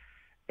D.C.,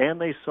 and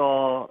they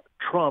saw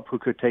Trump, who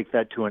could take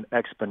that to an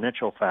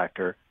exponential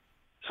factor.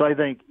 So I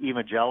think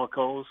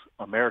evangelicals,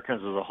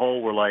 Americans as a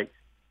whole, were like,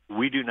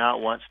 we do not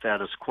want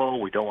status quo.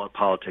 We don't want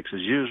politics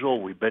as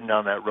usual. We've been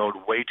down that road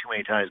way too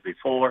many times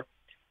before.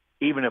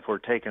 Even if we're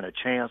taking a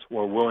chance,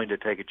 we're willing to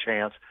take a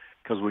chance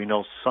because we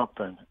know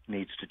something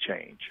needs to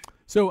change.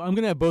 So I'm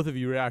going to have both of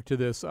you react to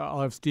this.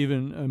 I'll have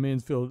Stephen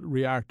Mansfield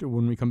react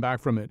when we come back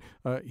from it.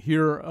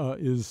 Here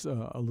is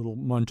a little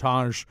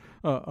montage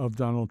of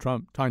Donald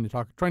Trump trying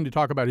to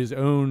talk about his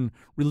own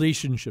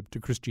relationship to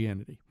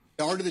Christianity.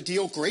 The Art of the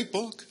Deal, great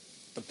book.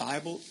 The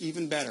Bible,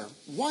 even better.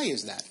 Why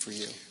is that for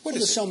you?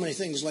 There's so many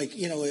things. Like,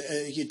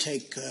 you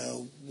take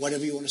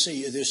whatever you want to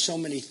say. There's so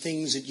many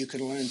things that you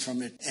can learn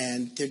from it.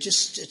 And they're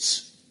just,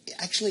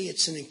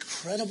 it's an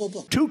incredible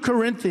book. 2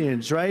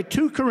 Corinthians, right?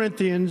 2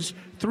 Corinthians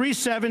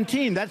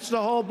 3:17. That's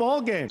the whole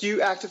ball game. Do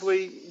you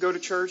actively go to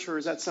church, or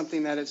is that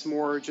something that it's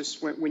more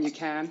just when you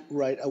can?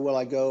 Right. Well,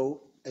 I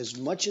go as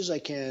much as I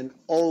can,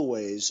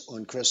 always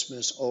on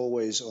Christmas,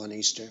 always on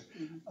Easter,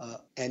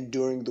 and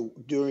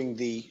during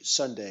the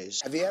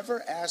Sundays. Have you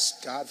ever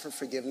asked God for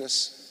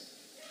forgiveness?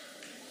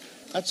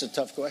 That's a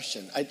tough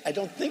question. I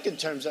don't think in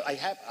terms of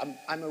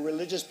I'm a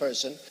religious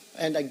person,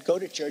 and I go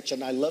to church,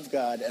 and I love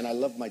God, and I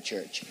love my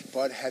church.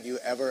 But have you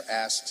ever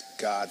asked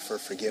God for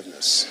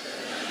forgiveness?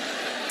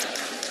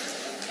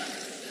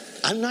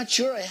 I'm not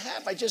sure I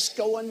have. I just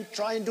go and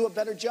try and do a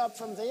better job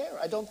from there.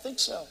 I don't think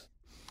so.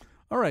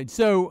 All right.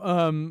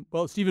 So,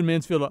 Stephen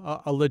Mansfield,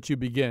 I'll let you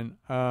begin.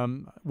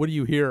 What do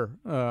you hear?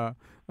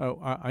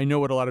 I know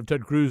what a lot of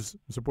Ted Cruz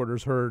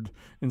supporters heard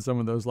in some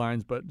of those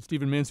lines, but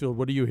Stephen Mansfield,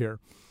 what do you hear?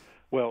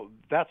 Well,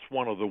 that's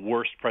one of the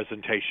worst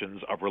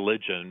presentations of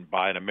religion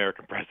by an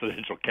American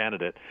presidential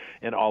candidate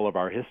in all of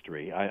our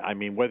history. I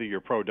mean, whether you're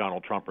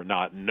pro-Donald Trump or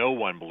not, no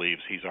one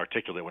believes he's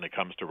articulate when it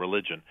comes to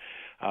religion.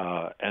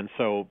 And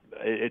so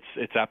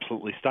it's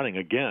absolutely stunning.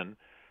 Again,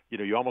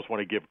 you almost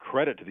want to give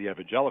credit to the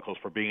evangelicals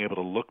for being able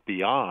to look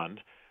beyond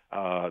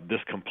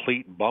this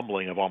complete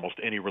bumbling of almost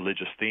any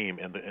religious theme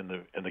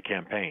in the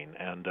campaign.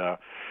 And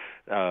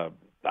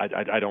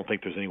I don't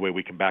think there's any way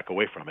we can back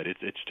away from it.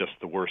 It's just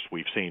the worst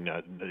we've seen.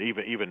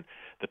 Even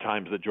the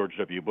times that George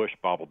W. Bush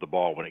bobbled the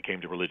ball when it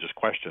came to religious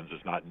questions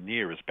is not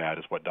near as bad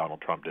as what Donald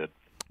Trump did.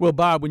 Well,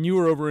 Bob, when you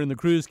were over in the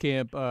Cruz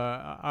camp,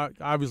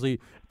 obviously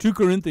 2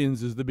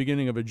 Corinthians is the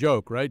beginning of a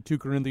joke, right? 2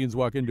 Corinthians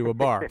walk into a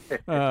bar.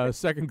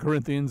 2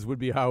 Corinthians would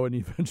be how an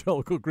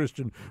evangelical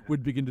Christian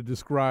would begin to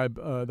describe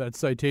that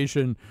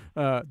citation.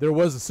 There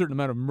was a certain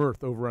amount of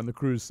mirth over on the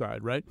Cruz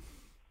side, right?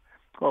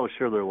 Oh,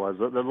 sure there was.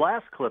 The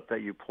last clip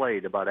that you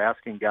played about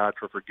asking God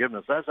for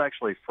forgiveness, that's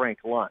actually Frank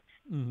Luntz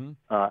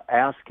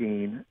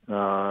asking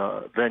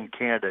then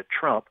candidate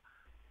Trump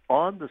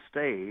on the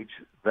stage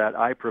that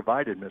I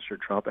provided Mr.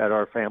 Trump at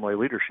our Family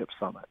Leadership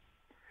Summit.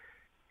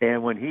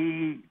 And when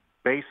he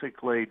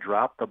basically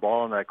dropped the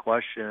ball on that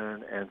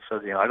question and said,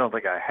 I don't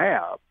think I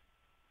have,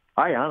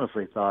 I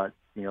honestly thought,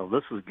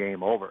 this is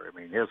game over. I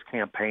mean, his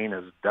campaign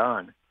is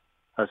done,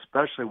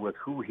 especially with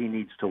who he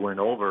needs to win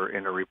over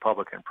in a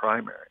Republican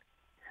primary.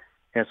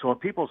 And so when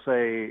people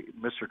say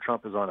Mr.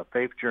 Trump is on a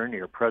faith journey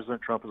or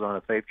President Trump is on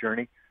a faith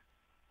journey,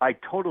 I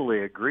totally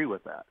agree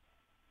with that.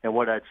 And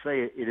what I'd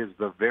say, it is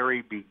the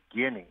very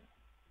beginning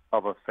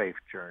of a faith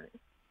journey.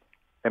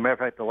 As a matter of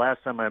fact, the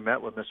last time I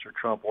met with Mr.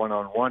 Trump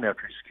one-on-one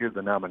after he secured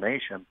the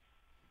nomination,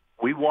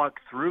 we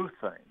walked through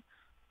things.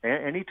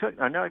 And he took,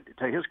 I know,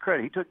 to his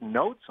credit, he took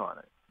notes on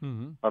it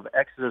of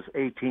Exodus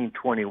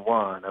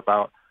 18:21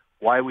 about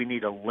why we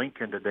need a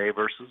Lincoln today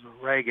versus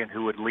a Reagan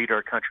who would lead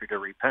our country to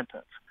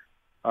repentance.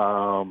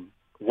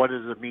 What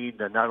does it mean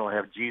to not only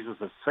have Jesus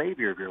as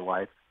Savior of your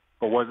life,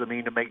 but what does it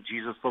mean to make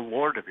Jesus the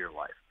Lord of your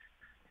life?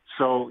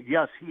 So,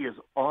 yes, he is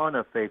on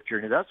a faith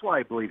journey. That's why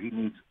I believe he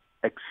needs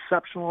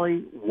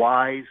exceptionally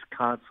wise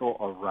counsel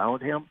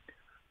around him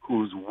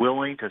who's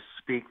willing to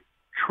speak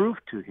truth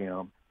to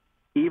him,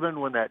 even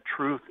when that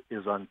truth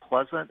is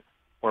unpleasant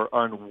or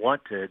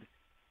unwanted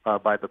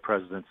by the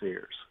president's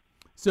ears.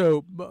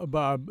 So,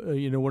 Bob,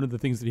 one of the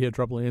things that he had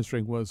trouble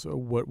answering was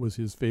what was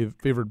his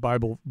favorite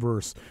Bible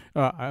verse.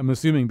 I'm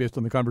assuming, based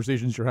on the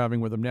conversations you're having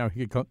with him now,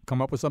 he could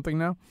come up with something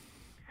now?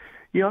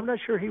 I'm not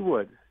sure he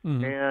would.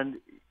 And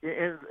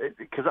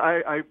because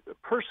I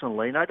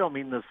personally, and I don't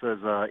mean this as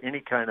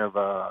any kind of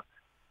a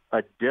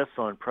diss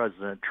on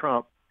President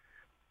Trump,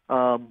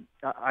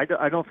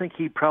 I don't think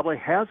he probably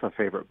has a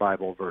favorite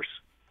Bible verse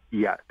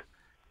yet.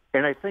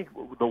 And I think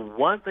the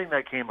one thing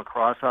that came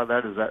across out of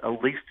that is that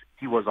at least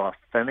he was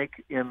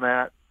authentic in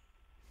that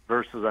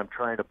versus I'm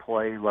trying to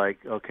play like,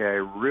 okay,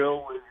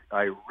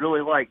 I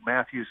really like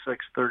Matthew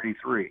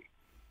 6:33,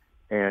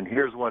 and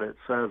here's what it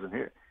says. And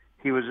here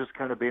he was just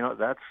kind of being,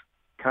 that's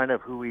kind of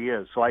who he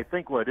is. So I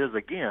think what it is,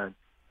 again,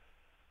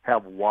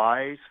 have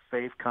wise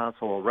faith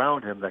counsel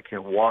around him that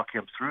can walk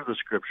him through the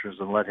Scriptures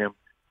and let him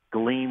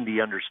glean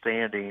the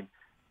understanding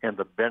and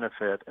the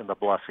benefit and the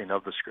blessing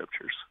of the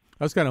Scriptures.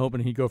 I was kind of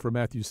hoping he'd go for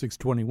Matthew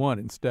 6:21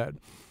 instead.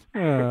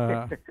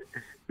 There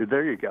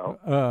you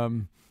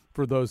go.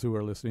 For those who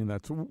are listening,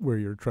 that's where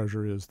your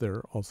treasure is,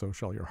 there also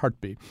shall your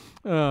heart be.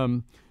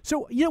 One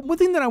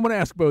thing that I want to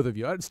ask both of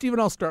you, Stephen,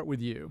 I'll start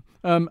with you.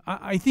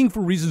 I think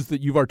for reasons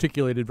that you've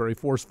articulated very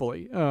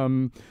forcefully,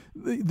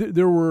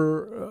 there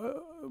were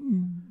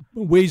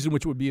ways in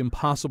which it would be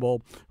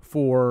impossible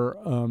for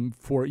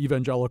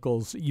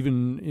evangelicals,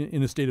 even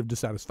in a state of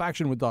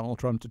dissatisfaction with Donald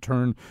Trump, to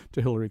turn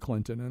to Hillary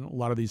Clinton. And a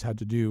lot of these had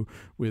to do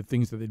with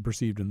things that they'd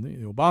perceived in the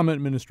Obama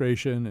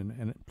administration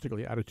and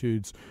particularly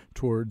attitudes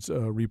towards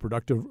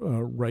reproductive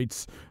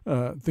rights,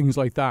 things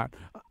like that.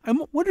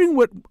 I'm wondering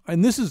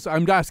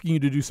I'm asking you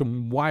to do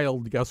some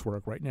wild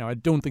guesswork right now. I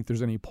don't think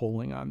there's any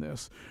polling on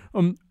this.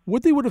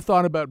 What they would have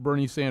thought about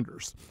Bernie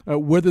Sanders,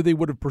 whether they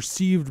would have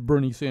perceived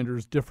Bernie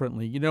Sanders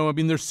differently.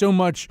 There's so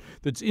much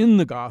that's in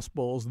the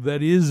Gospels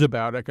that is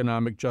about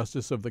economic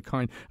justice of the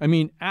kind.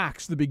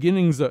 Acts, the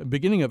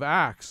beginning of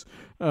Acts,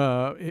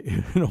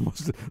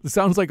 it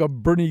sounds like a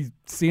Bernie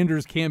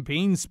Sanders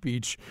campaign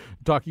speech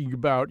talking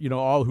about,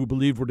 all who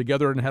believed were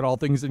together and had all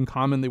things in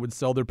common. They would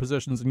sell their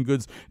possessions and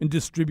goods and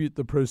distribute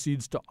the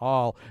proceeds to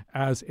all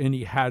as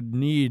any had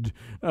need.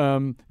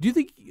 Do you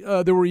think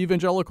there were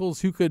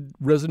evangelicals who could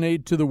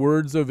resonate to the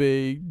words of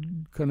a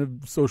kind of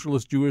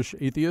socialist Jewish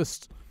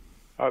atheist?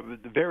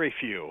 Very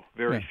few.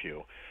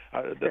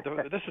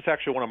 This is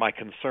actually one of my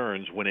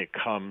concerns when it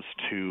comes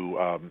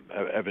to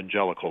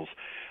evangelicals.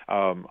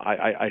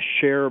 I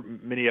share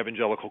many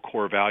evangelical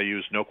core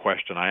values, no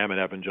question. I am an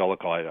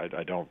evangelical.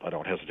 I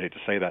don't hesitate to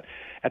say that.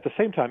 At the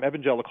same time,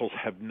 evangelicals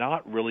have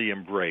not really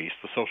embraced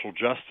the social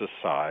justice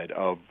side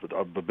of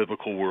the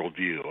biblical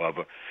worldview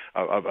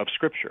of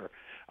Scripture.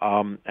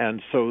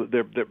 And so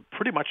they're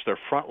pretty much their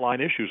frontline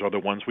issues are the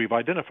ones we've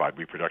identified: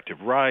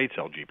 reproductive rights,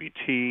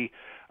 LGBT,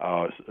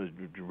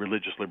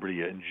 religious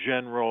liberty in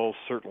general,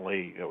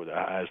 certainly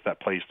as that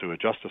plays to a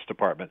Justice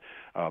Department.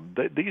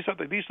 These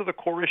are the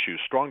core issues: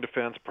 strong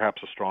defense,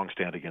 perhaps a strong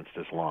stand against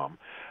Islam.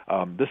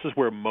 This is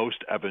where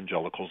most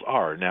evangelicals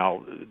are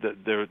now.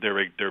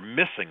 They're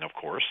missing, of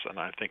course, and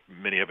I think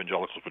many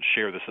evangelicals would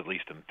share this, at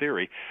least in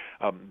theory.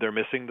 They're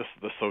missing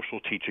the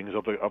social teachings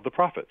of the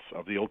prophets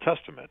of the Old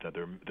Testament.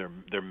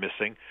 They're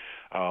missing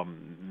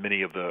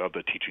many of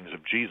the teachings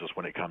of Jesus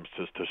when it comes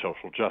to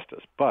social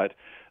justice. But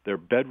their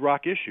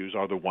bedrock issues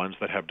are the ones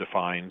that have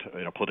defined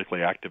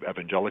politically active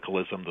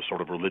evangelicalism, the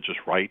sort of religious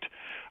right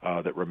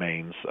that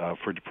remains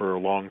for a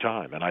long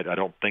time. And I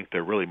don't think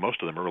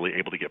most of them are really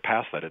able to get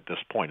past that at this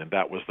point. And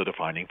that was the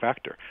defining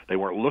factor. They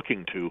weren't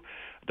looking to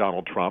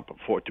Donald Trump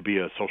to be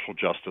a social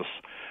justice,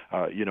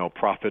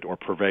 prophet or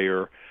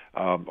purveyor,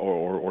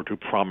 or to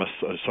promise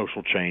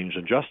social change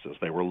and justice.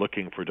 They were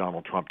looking for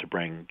Donald Trump to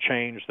bring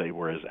change. He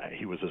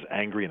was as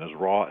angry and as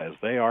raw as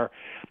they are,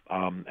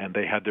 and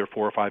they had their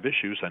 4 or 5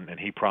 issues, and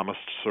he promised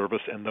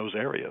service in those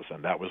areas,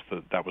 and that was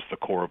the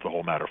core of the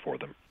whole matter for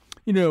them.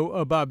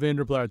 Bob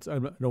Vanderplatz, I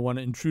don't want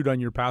to intrude on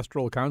your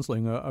pastoral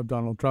counseling of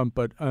Donald Trump,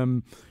 but,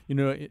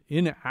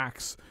 in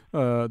Acts,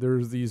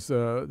 there's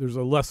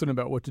a lesson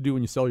about what to do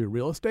when you sell your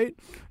real estate.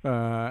 Sure.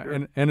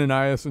 And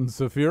Ananias and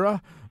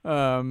Sapphira.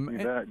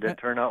 Didn't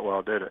turn out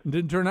well, did it?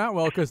 Didn't turn out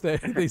well because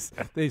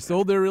they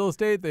sold their real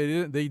estate.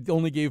 They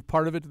only gave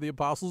part of it to the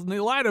apostles, and they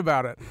lied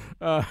about it.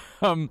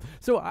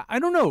 So I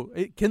don't know.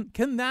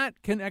 Can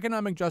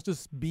economic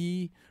justice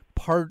be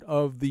part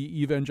of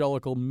the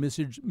evangelical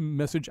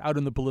message out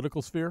in the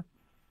political sphere?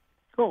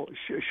 Oh,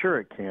 sure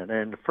it can.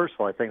 And first of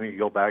all, I think when you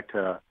go back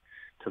to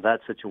that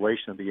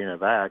situation at the beginning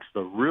of Acts,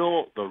 the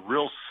real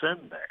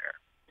sin there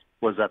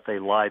was that they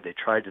lied. They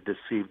tried to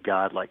deceive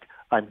God, like,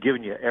 I'm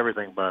giving you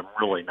everything, but I'm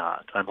really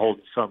not. I'm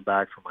holding some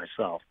back for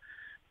myself.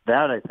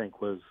 That, I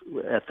think, was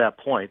at that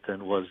point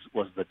then was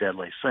the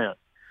deadly sin.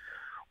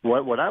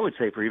 What I would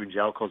say for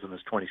evangelicals in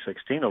this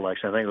 2016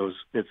 election, I think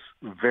it's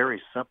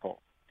very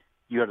simple.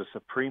 You had a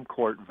Supreme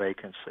Court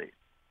vacancy,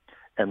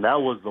 and that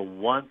was the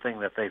one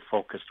thing that they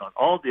focused on.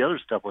 All the other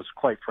stuff was,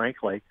 quite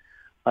frankly,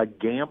 a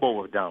gamble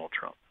with Donald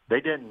Trump. They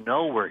didn't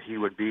know where he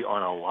would be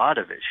on a lot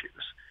of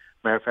issues.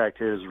 Matter of fact,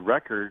 his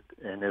record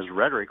and his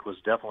rhetoric was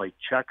definitely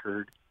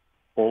checkered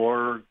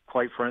or,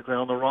 quite frankly,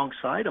 on the wrong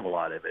side of a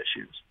lot of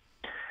issues.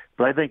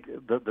 But I think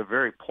the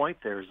very point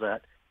there is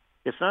that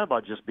it's not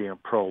about just being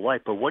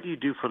pro-life, but what do you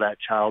do for that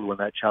child when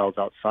that child's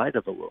outside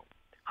of the womb?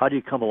 How do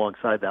you come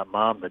alongside that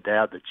mom, the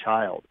dad, the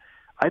child?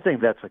 I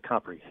think that's a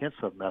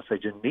comprehensive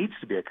message and needs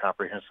to be a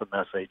comprehensive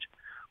message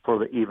for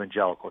the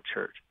evangelical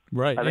church.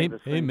 Right.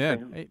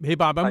 Amen. Hey,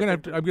 Bob, I'm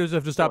going to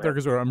have to stop there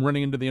because I'm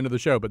running into the end of the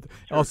show. But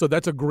also,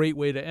 that's a great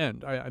way to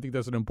end. I think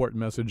that's an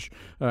important message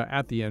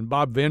at the end.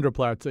 Bob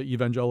Vanderplatz,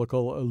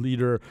 evangelical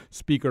leader,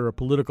 speaker,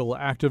 political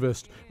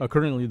activist,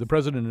 currently the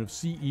president of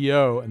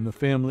CEO and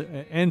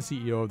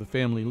CEO of the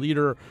Family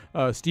Leader.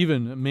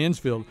 Stephen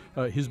Mansfield,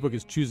 his book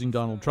is Choosing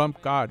Donald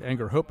Trump: God,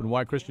 Anger, Hope, and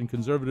Why Christian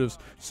Conservatives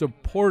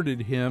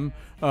Supported Him.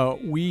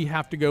 We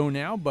have to go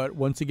now, but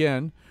once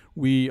again,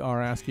 we are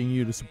asking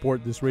you to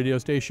support this radio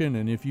station,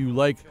 and if you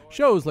like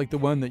shows like the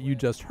one that you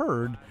just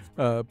heard,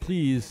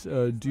 please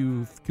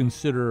do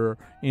consider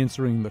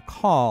answering the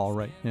call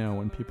right now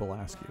when people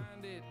ask you.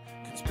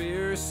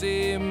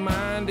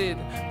 Conspiracy-minded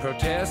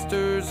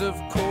protesters of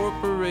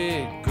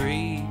corporate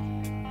greed.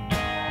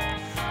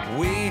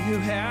 We who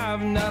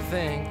have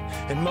nothing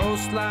and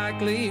most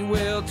likely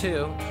will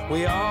till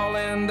we all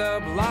end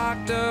up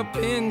locked up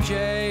in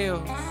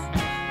jails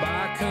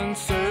by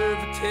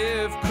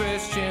conservative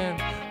Christian,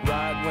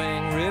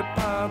 right-wing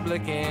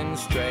Republican,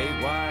 straight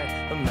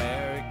white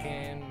American.